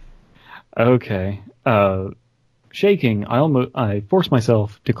 Okay. Shaking, I forced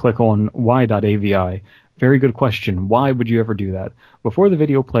myself to click on y.avi. Very good question. Why would you ever do that? Before the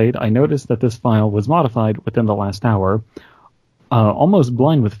video played, I noticed that this file was modified within the last hour. Almost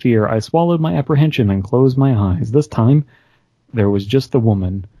blind with fear, I swallowed my apprehension and closed my eyes. This time, There was just the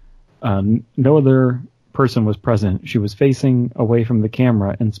woman. No other person was present. She was facing away from the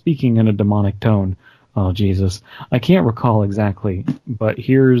camera and speaking in a demonic tone. Oh, Jesus. I can't recall exactly, but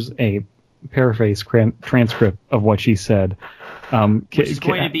here's a paraphrase transcript of what she said. Which is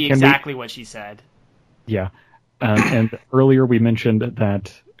going to be exactly what she said. Yeah. And earlier we mentioned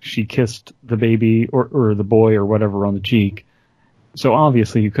that she kissed the baby or the boy or whatever on the cheek. So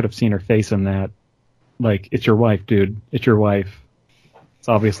obviously you could have seen her face in that. Like, it's your wife, dude. It's your wife. It's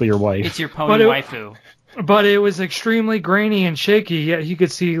obviously your wife. It's your pony waifu. But it was extremely grainy and shaky, yet you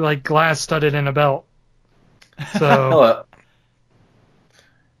could see like glass studded in a belt. So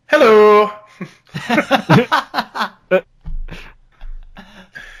Hello.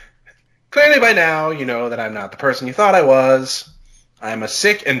 Clearly by now you know that I'm not the person you thought I was. I'm a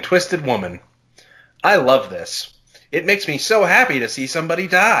sick and twisted woman. I love this. It makes me so happy to see somebody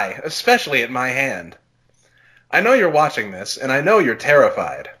die, especially at my hand. I know you're watching this, and I know you're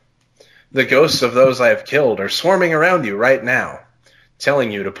terrified. The ghosts of those I have killed are swarming around you right now,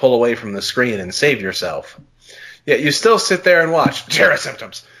 telling you to pull away from the screen and save yourself. Yet you still sit there and watch terror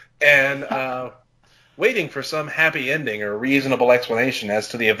symptoms, and waiting for some happy ending or reasonable explanation as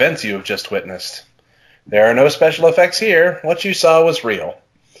to the events you have just witnessed. There are no special effects here. What you saw was real.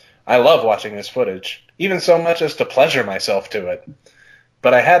 I love watching this footage, even so much as to pleasure myself to it.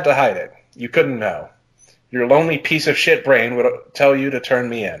 But I had to hide it. You couldn't know. Your lonely piece of shit brain would tell you to turn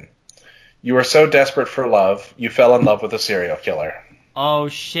me in. You were so desperate for love, you fell in love with a serial killer. Oh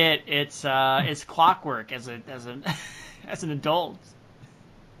shit! It's Clockwork as an as an adult.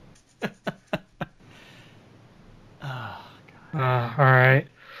 all right.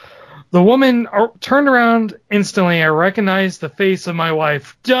 The woman turned around instantly. I recognized the face of my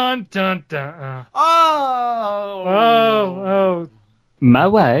wife. Dun dun dun. Oh. My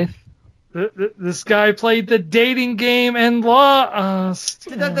wife. This guy played the dating game and lost.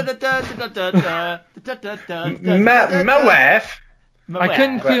 My wife. I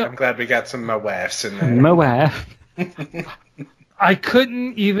couldn't feel. I'm glad we got some my wives in there. My wife. I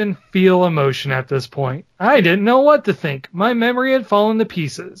couldn't even feel emotion at this point. I didn't know what to think. My memory had fallen to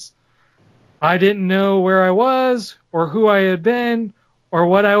pieces. I didn't know where I was, or who I had been, or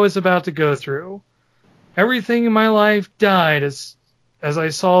what I was about to go through. Everything in my life died as I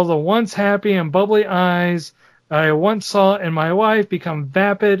saw the once happy and bubbly eyes that I once saw in my wife become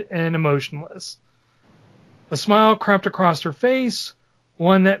vapid and emotionless. A smile crept across her face,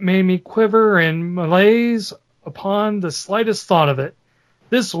 one that made me quiver in malaise upon the slightest thought of it.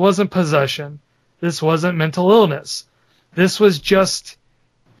 This wasn't possession. This wasn't mental illness. This was just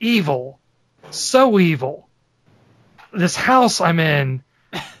evil. So evil. This house I'm in,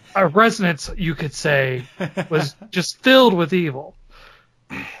 a residence, you could say, was just filled with evil.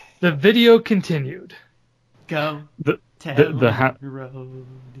 The video continued. Go.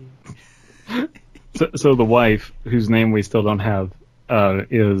 So the wife, whose name we still don't have,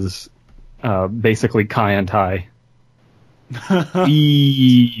 is basically Kai and Tai.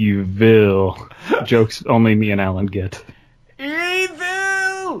 Evil. Jokes only me and Alan get.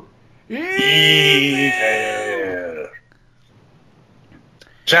 Evil! Evil.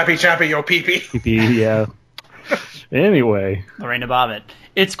 Chappy, yo pee-pee. Pee-pee, yeah. Anyway. Lorena Bobbitt.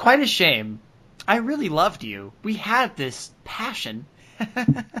 It's quite a shame. I really loved you. We had this passion.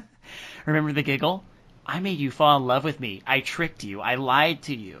 Remember the giggle? I made you fall in love with me. I tricked you. I lied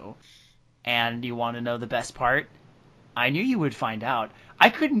to you. And you want to know the best part? I knew you would find out. I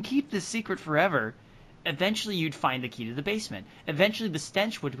couldn't keep this secret forever. Eventually you'd find the key to the basement. Eventually the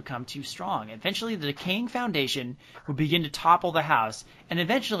stench would become too strong. Eventually the decaying foundation would begin to topple the house. And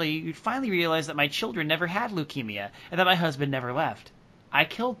eventually you'd finally realize that my children never had leukemia and that my husband never left. I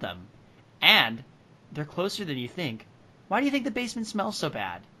killed them. And they're closer than you think. Why do you think the basement smells so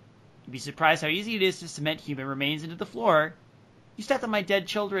bad? You'd be surprised how easy it is to cement human remains into the floor. You stepped on my dead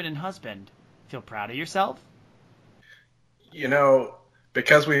children and husband. Feel proud of yourself? You know,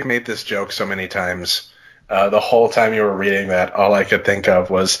 because we've made this joke so many times, the whole time you were reading that, all I could think of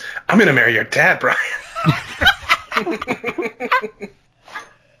was, I'm going to marry your dad, Brian.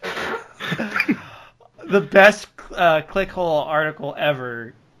 The best clickhole article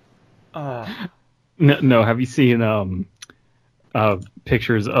ever. No, have you seen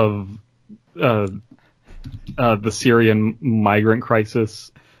pictures of the Syrian migrant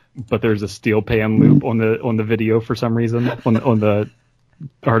crisis? But there's a steel pan loop on the video for some reason, on the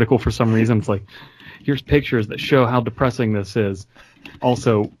article for some reason. It's like, here's pictures that show how depressing this is.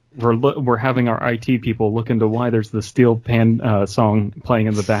 Also, we're having our IT people look into why there's the steel pan song playing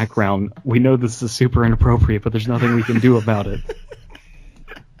in the background. We know this is super inappropriate, but there's nothing we can do about it.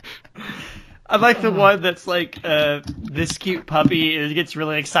 I like the one that's like, this cute puppy gets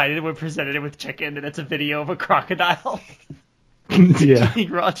really excited when presented with chicken, and it's a video of a crocodile Yeah.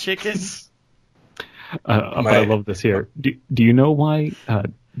 eating raw chicken. But I love this here. Do you know why?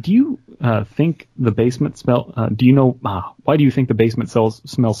 Do you think the basement smell? Do you know why do you think the basement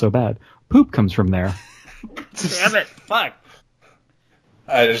smells so bad? Poop comes from there. Damn it! Fuck.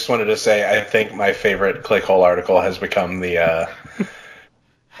 I just wanted to say I think my favorite Clickhole article has become the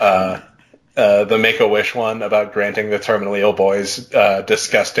Make-A-Wish one about granting the terminally ill boys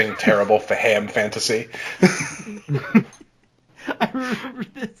disgusting, terrible ham fantasy. I remember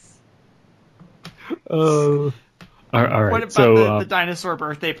this. All right. What about so the dinosaur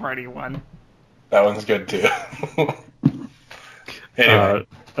birthday party one? That one's good too. Anyway,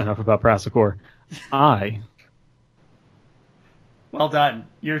 enough about Prasicor. Well done.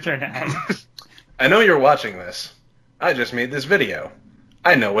 Your turn, Ed. I know you're watching this. I just made this video.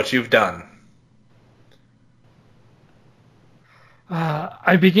 I know what you've done.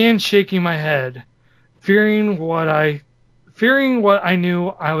 I began shaking my head, fearing what I knew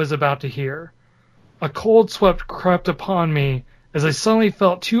I was about to hear. A cold sweat crept upon me as I suddenly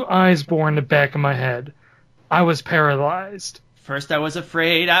felt two eyes bore in the back of my head. I was paralyzed. First I was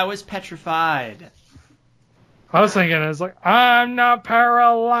afraid, I was petrified. I was thinking, I was like, I'm not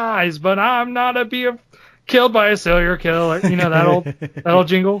paralyzed, but I'm not killed by a serial killer. You know that old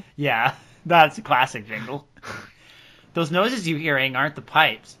jingle? Yeah, that's a classic jingle. Those noises you're hearing aren't the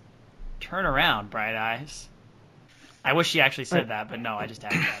pipes. Turn around, Bright Eyes. I wish she actually said that, but no, I just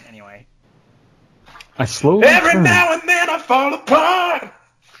added that anyway. I slowly Every turned. now and then I fall apart.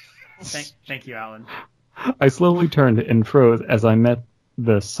 Thank you, Alan. I slowly turned and froze as I met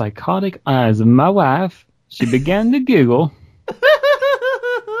the psychotic eyes of my wife. She began to giggle.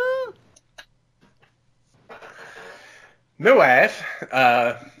 My wife,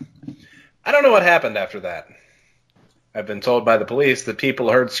 I don't know what happened after that. I've been told by the police that people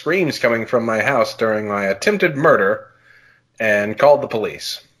heard screams coming from my house during my attempted murder and called the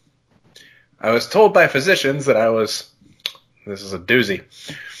police. I was told by physicians that I was, this is a doozy,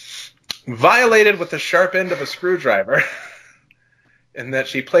 violated with the sharp end of a screwdriver and that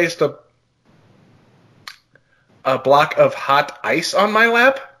she placed a block of hot ice on my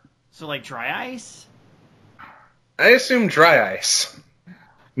lap. So like dry ice? I assume dry ice.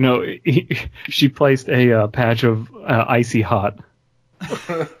 No, she placed a patch of icy hot.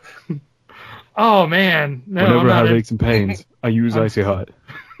 Oh man! No, Whenever I have in- aches and pains, I use icy hot.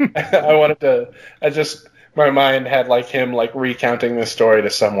 My mind had like him like recounting this story to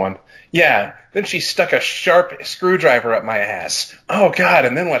someone. Yeah, then she stuck a sharp screwdriver up my ass. Oh God,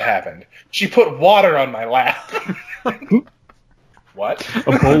 and then what happened? She put water on my lap. What?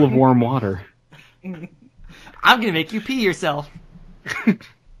 A bowl of warm water. I'm gonna make you pee yourself.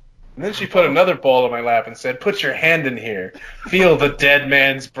 And then she put another bowl on my lap and said, "Put your hand in here. Feel the dead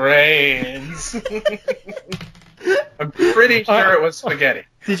man's brains." I'm pretty sure it was spaghetti.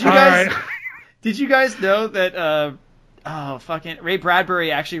 Did you guys know that Ray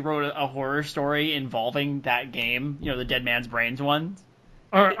Bradbury actually wrote a horror story involving that game, the Dead Man's Brains one?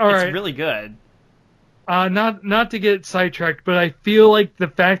 It's really good. Not to get sidetracked, but I feel like the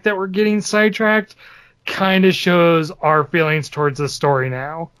fact that we're getting sidetracked kind of shows our feelings towards the story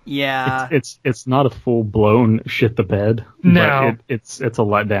now. Yeah. It's not a full blown shit the bed. No. But it's a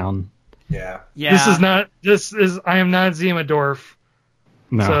letdown. Yeah. I am not Zima Dorf.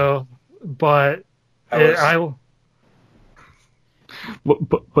 No. So, but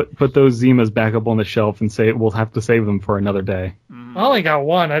Put those Zimas back up on the shelf and say we'll have to save them for another day. I only got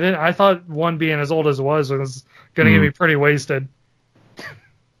one. I thought one being as old as it was going to get me pretty wasted.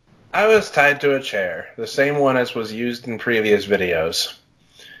 I was tied to a chair, the same one as was used in previous videos,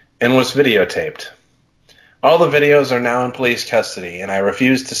 and was videotaped. All the videos are now in police custody, and I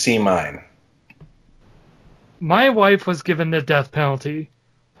refuse to see mine. My wife was given the death penalty.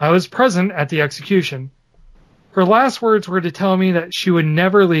 I was present at the execution. Her last words were to tell me that she would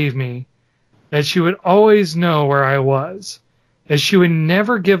never leave me, that she would always know where I was, that she would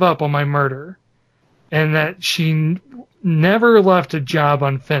never give up on my murder, and that she never left a job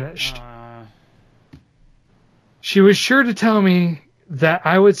unfinished. She was sure to tell me that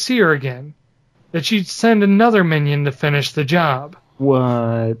I would see her again, that she'd send another minion to finish the job.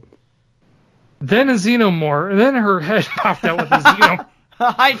 What? Then then her head popped out with a xenomorph.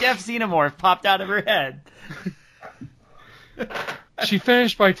 A high-def xenomorph popped out of her head. She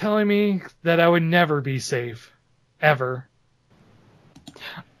finished by telling me that I would never be safe. Ever.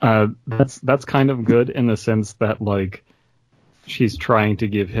 That's kind of good in the sense that, like, she's trying to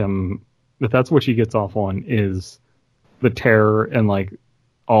give him... That's what she gets off on, is the terror and, like,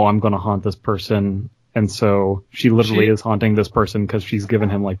 oh, I'm going to haunt this person. And so she literally is haunting this person because she's given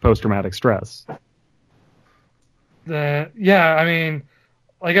him like post-traumatic stress. Yeah, I mean,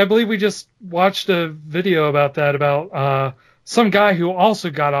 like I believe we just watched a video about that, about some guy who also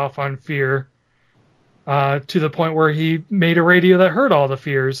got off on fear to the point where he made a radio that heard all the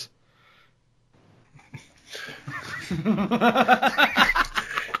fears. Damn,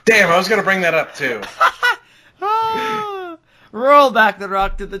 I was going to bring that up too. Roll back the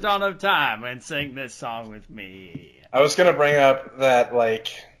rock to the dawn of time and sing this song with me. I was going to bring up that, like,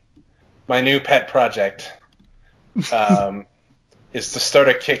 my new pet project is to start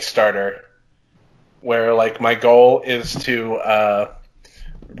a Kickstarter where, like, my goal is to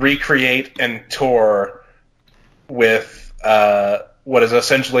recreate and tour with what is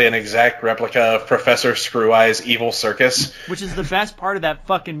essentially an exact replica of Professor Screw-Eye's Evil Circus. Which is the best part of that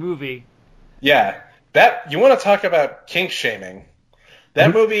fucking movie. Yeah. That, you want to talk about kink shaming.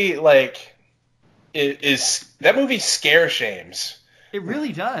 That movie, like, that movie scare shames. It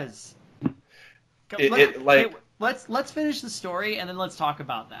really does. Let's finish the story and then let's talk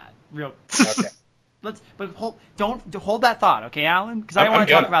about that. Real. Okay. Don't hold that thought, okay, Alan? Because I want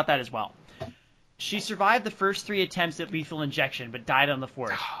to talk about that as well. She survived the first 3 attempts at lethal injection, but died on the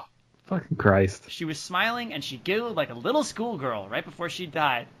 4th. Fucking Christ. She was smiling and she giggled like a little schoolgirl right before she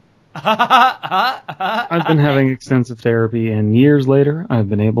died. I've been having extensive therapy, and years later, I've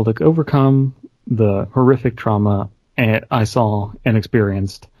been able to overcome the horrific trauma I saw and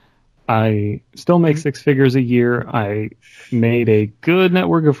experienced. I still make 6 figures a year. I made a good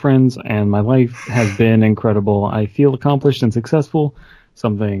network of friends, and my life has been incredible. I feel accomplished and successful,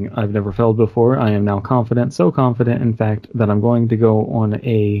 something I've never felt before. I am now confident, so confident, in fact, that I'm going to go on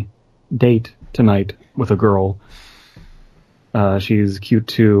a date tonight with a girl. She's cute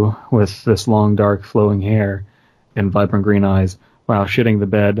too, with this long, dark, flowing hair and vibrant green eyes. Wow, shitting the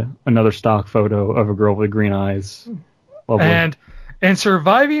bed. Another stock photo of a girl with green eyes. Lovely. And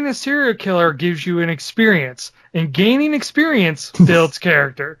surviving a serial killer gives you an experience, and gaining experience builds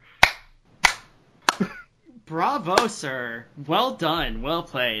character. Bravo, sir. Well done. Well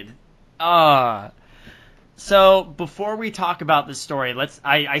played. So before we talk about this story,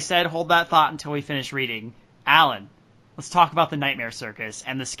 I said hold that thought until we finish reading. Alan, let's talk about the Nightmare Circus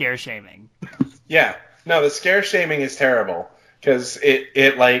and the scare shaming. Yeah. No, the scare shaming is terrible because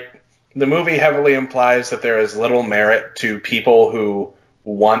it like the movie heavily implies that there is little merit to people who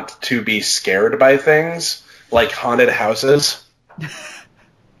want to be scared by things like haunted houses.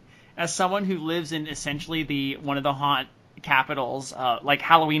 As someone who lives in essentially one of the haunt capitals, like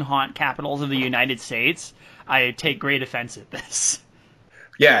Halloween haunt capitals of the United States, I take great offense at this.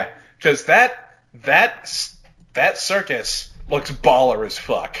 Yeah, because that circus looks baller as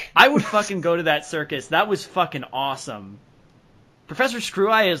fuck. I would fucking go to that circus. That was fucking awesome. Professor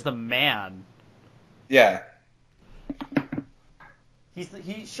Screw-Eye is the man. Yeah. He's the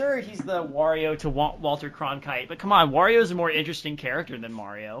Wario to Walter Cronkite, but come on, Wario is a more interesting character than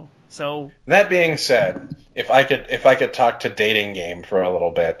Mario. So that being said, if I could talk to Dating Game for a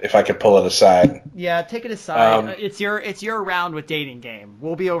little bit, if I could pull it aside. Yeah, take it aside. It's your round with Dating Game.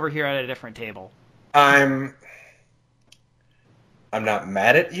 We'll be over here at a different table. I'm not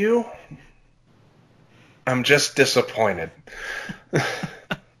mad at you. I'm just disappointed.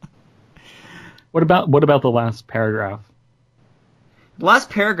 What about the last paragraph? The last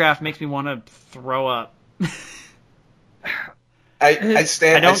paragraph makes me want to throw up. I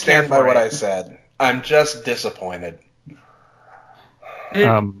stand by what I said. I'm just disappointed.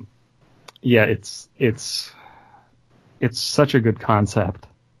 Yeah, it's such a good concept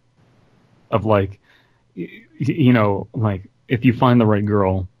of like, you know, like if you find the right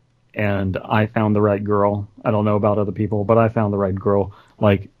girl, and I found the right girl. I don't know about other people, but I found the right girl.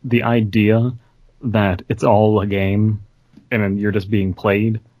 Like the idea that it's all a game and then you're just being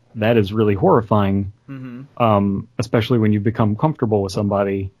played, that is really horrifying. Mm-hmm. Especially when you become comfortable with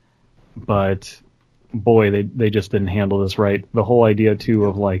somebody. But boy, they just didn't handle this right. The whole idea too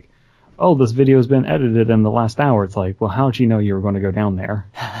of like, oh, this video has been edited in the last hour. It's like, well, how'd you know you were going to go down there?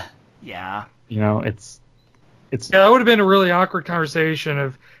 Yeah. You know, it's. Yeah, that would have been a really awkward conversation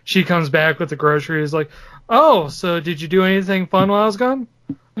if she comes back with the groceries like, oh, so did you do anything fun while I was gone?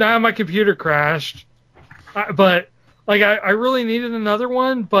 Nah, my computer crashed. But, like, I really needed another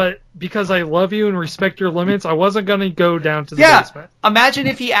one, but because I love you and respect your limits, I wasn't going to go down to the basement. Imagine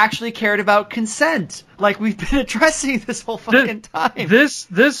if he actually cared about consent, like we've been addressing this whole fucking time. This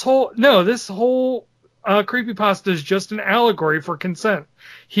whole creepypasta is just an allegory for consent.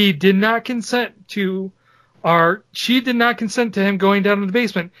 She did not consent to him going down to the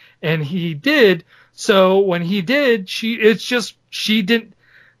basement, and he did. So when he did, she didn't.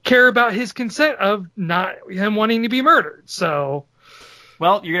 care about his consent of not him wanting to be murdered. So,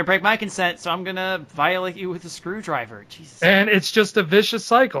 well, you're gonna break my consent, so I'm gonna violate you with a screwdriver. Jesus. and it's just a vicious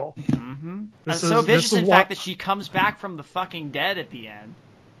cycle. Mm-hmm. This So is- vicious, this is in why- fact, that she comes back from the fucking dead at the end.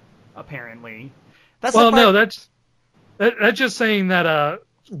 Apparently. That's Well, the part- no, that's just saying that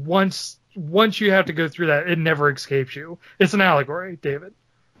once you have to go through that, it never escapes you. It's an allegory, David.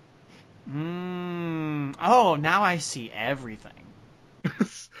 Oh, now I see everything.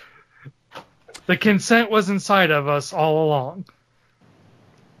 The consent was inside of us all along.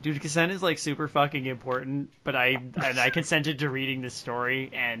 Dude, consent is like super fucking important, but I consented to reading this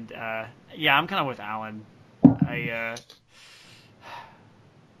story, and yeah, I'm kind of with Alan.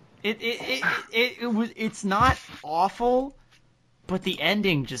 It's not awful, but the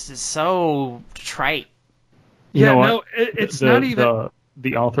ending just is so trite. You know what? no, it's not even.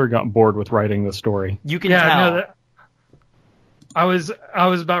 The author got bored with writing the story. You can Yeah, tell. no, I was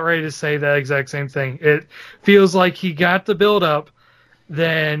about ready to say that exact same thing. It feels like he got the build up,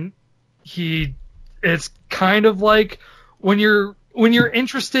 then it's kind of like when you're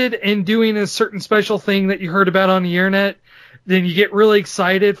interested in doing a certain special thing that you heard about on the internet, then you get really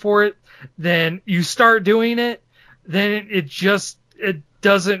excited for it, then you start doing it, then it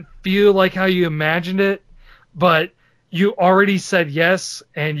doesn't feel like how you imagined it, but you already said yes,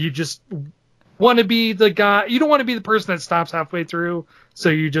 and you just want to be the guy. You don't want to be the person that stops halfway through, so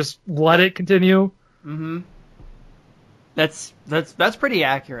you just let it continue. Mm-hmm. That's pretty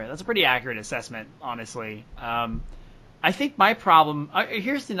accurate. That's a pretty accurate assessment, honestly. I think my problem.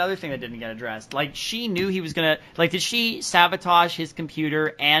 Here's another thing that didn't get addressed. Like, she knew he was gonna. Like, did she sabotage his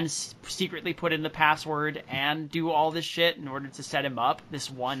computer and secretly put in the password and do all this shit in order to set him up this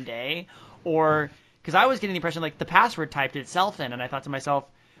one day? Or because I was getting the impression like the password typed itself in, and I thought to myself,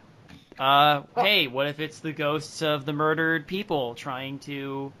 hey, what if it's the ghosts of the murdered people trying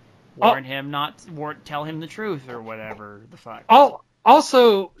to warn him tell him the truth or whatever the fuck.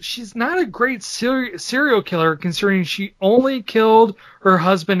 Also, she's not a great serial killer, considering she only killed her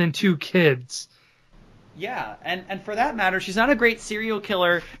husband and 2 kids. Yeah, and for that matter, she's not a great serial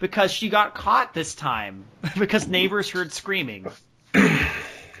killer because she got caught this time because neighbors heard screaming.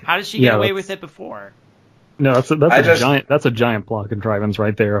 How did she get away with it before? No, that's a giant plot contrivance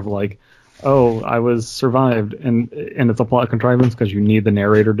right there of like, oh, I was survived, and it's a plot contrivance because you need the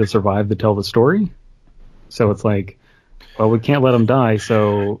narrator to survive to tell the story. So it's like, well, we can't let him die,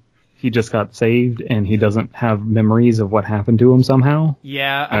 so he just got saved, and he doesn't have memories of what happened to him somehow.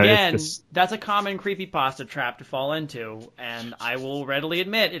 Yeah, again, that's a common creepypasta trap to fall into, and I will readily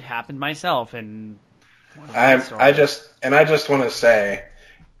admit it happened myself. And I just want to say,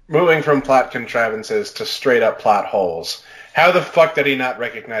 moving from plot contrivances to straight up plot holes, how the fuck did he not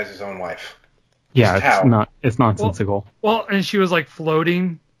recognize his own wife? Yeah, it's nonsensical. Well, and she was like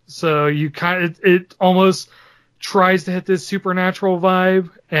floating, so you it almost tries to hit this supernatural vibe,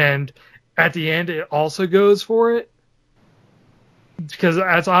 and at the end it also goes for it, because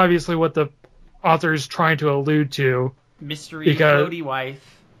that's obviously what the author is trying to allude to. Mystery floaty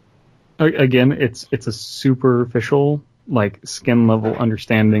wife. Again, it's a superficial, like, skin level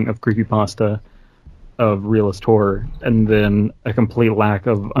understanding of creepypasta, of realist horror, and then a complete lack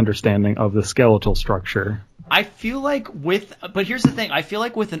of understanding of the skeletal structure. I feel like but here's the thing, I feel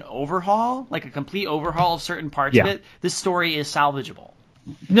like with an overhaul, like a complete overhaul of certain parts of it, this story is salvageable.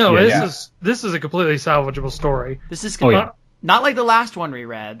 No, this is a completely salvageable story. This is not like the last one we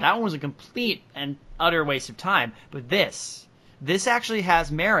read. That one was a complete and utter waste of time, but this actually has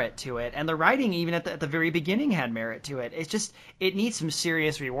merit to it, and the writing even at the very beginning had merit to it. It's just, it needs some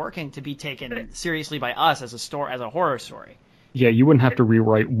serious reworking to be taken seriously by us as a horror story. Yeah, you wouldn't have to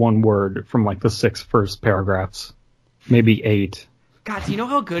rewrite one word from like the 6 first paragraphs, maybe 8. God, do you know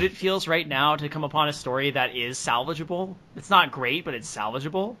how good it feels right now to come upon a story that is salvageable? It's not great, but it's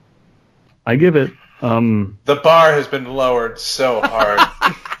salvageable. I give it. The bar has been lowered so hard.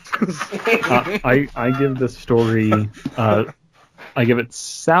 I give this story. I give it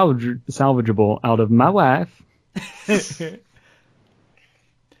salvageable out of my wife.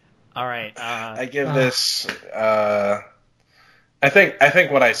 All right. I give this. I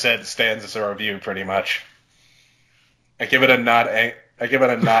think what I said stands as a review pretty much. I give it a not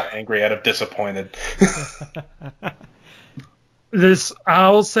angry out of disappointed.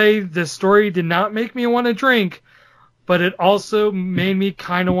 I'll say this story did not make me want to drink, but it also made me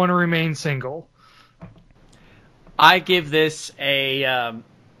kind of want to remain single. I give this a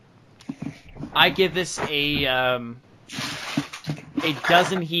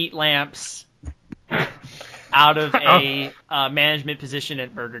dozen heat lamps out of a management position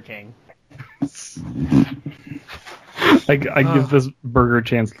at Burger King. I give this Burger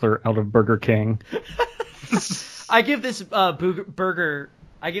Chancellor out of Burger King. I give this burger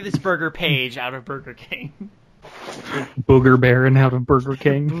page out of Burger King. Booger Baron out of Burger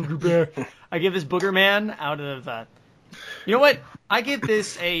King. Booger Bear. I give this Booger Man out of. You know what? I give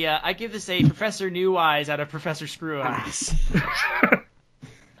this a Professor New Eyes out of Professor Screw Eyes.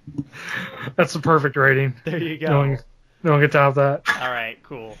 That's the perfect rating. There you go. No one can top that. All right,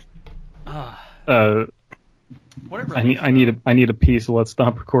 cool. I need a piece. So let's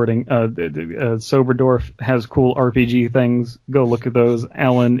stop recording. Soberdorf has cool RPG things. Go look at those.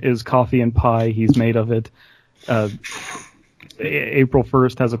 Alan is coffee and pie. He's made of it. April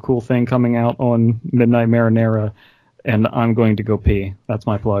 1st has a cool thing coming out on Midnight Marinara, and I'm going to go pee. That's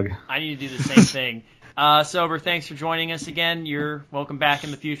my plug. I need to do the same thing. Sober, thanks for joining us again. You're welcome back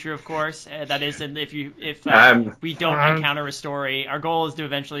in the future, of course. That is, if we don't encounter a story, our goal is to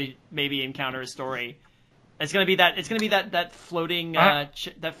eventually maybe encounter a story. It's gonna be that floating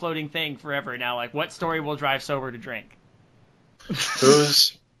that floating thing forever now. Like, what story will drive Sober to drink?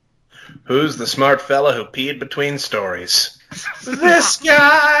 Who's the smart fella who peed between stories? This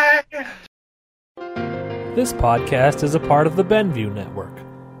guy! This podcast is a part of the Benview Network.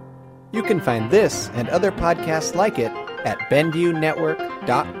 You can find this and other podcasts like it at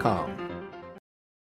BenviewNetwork.com.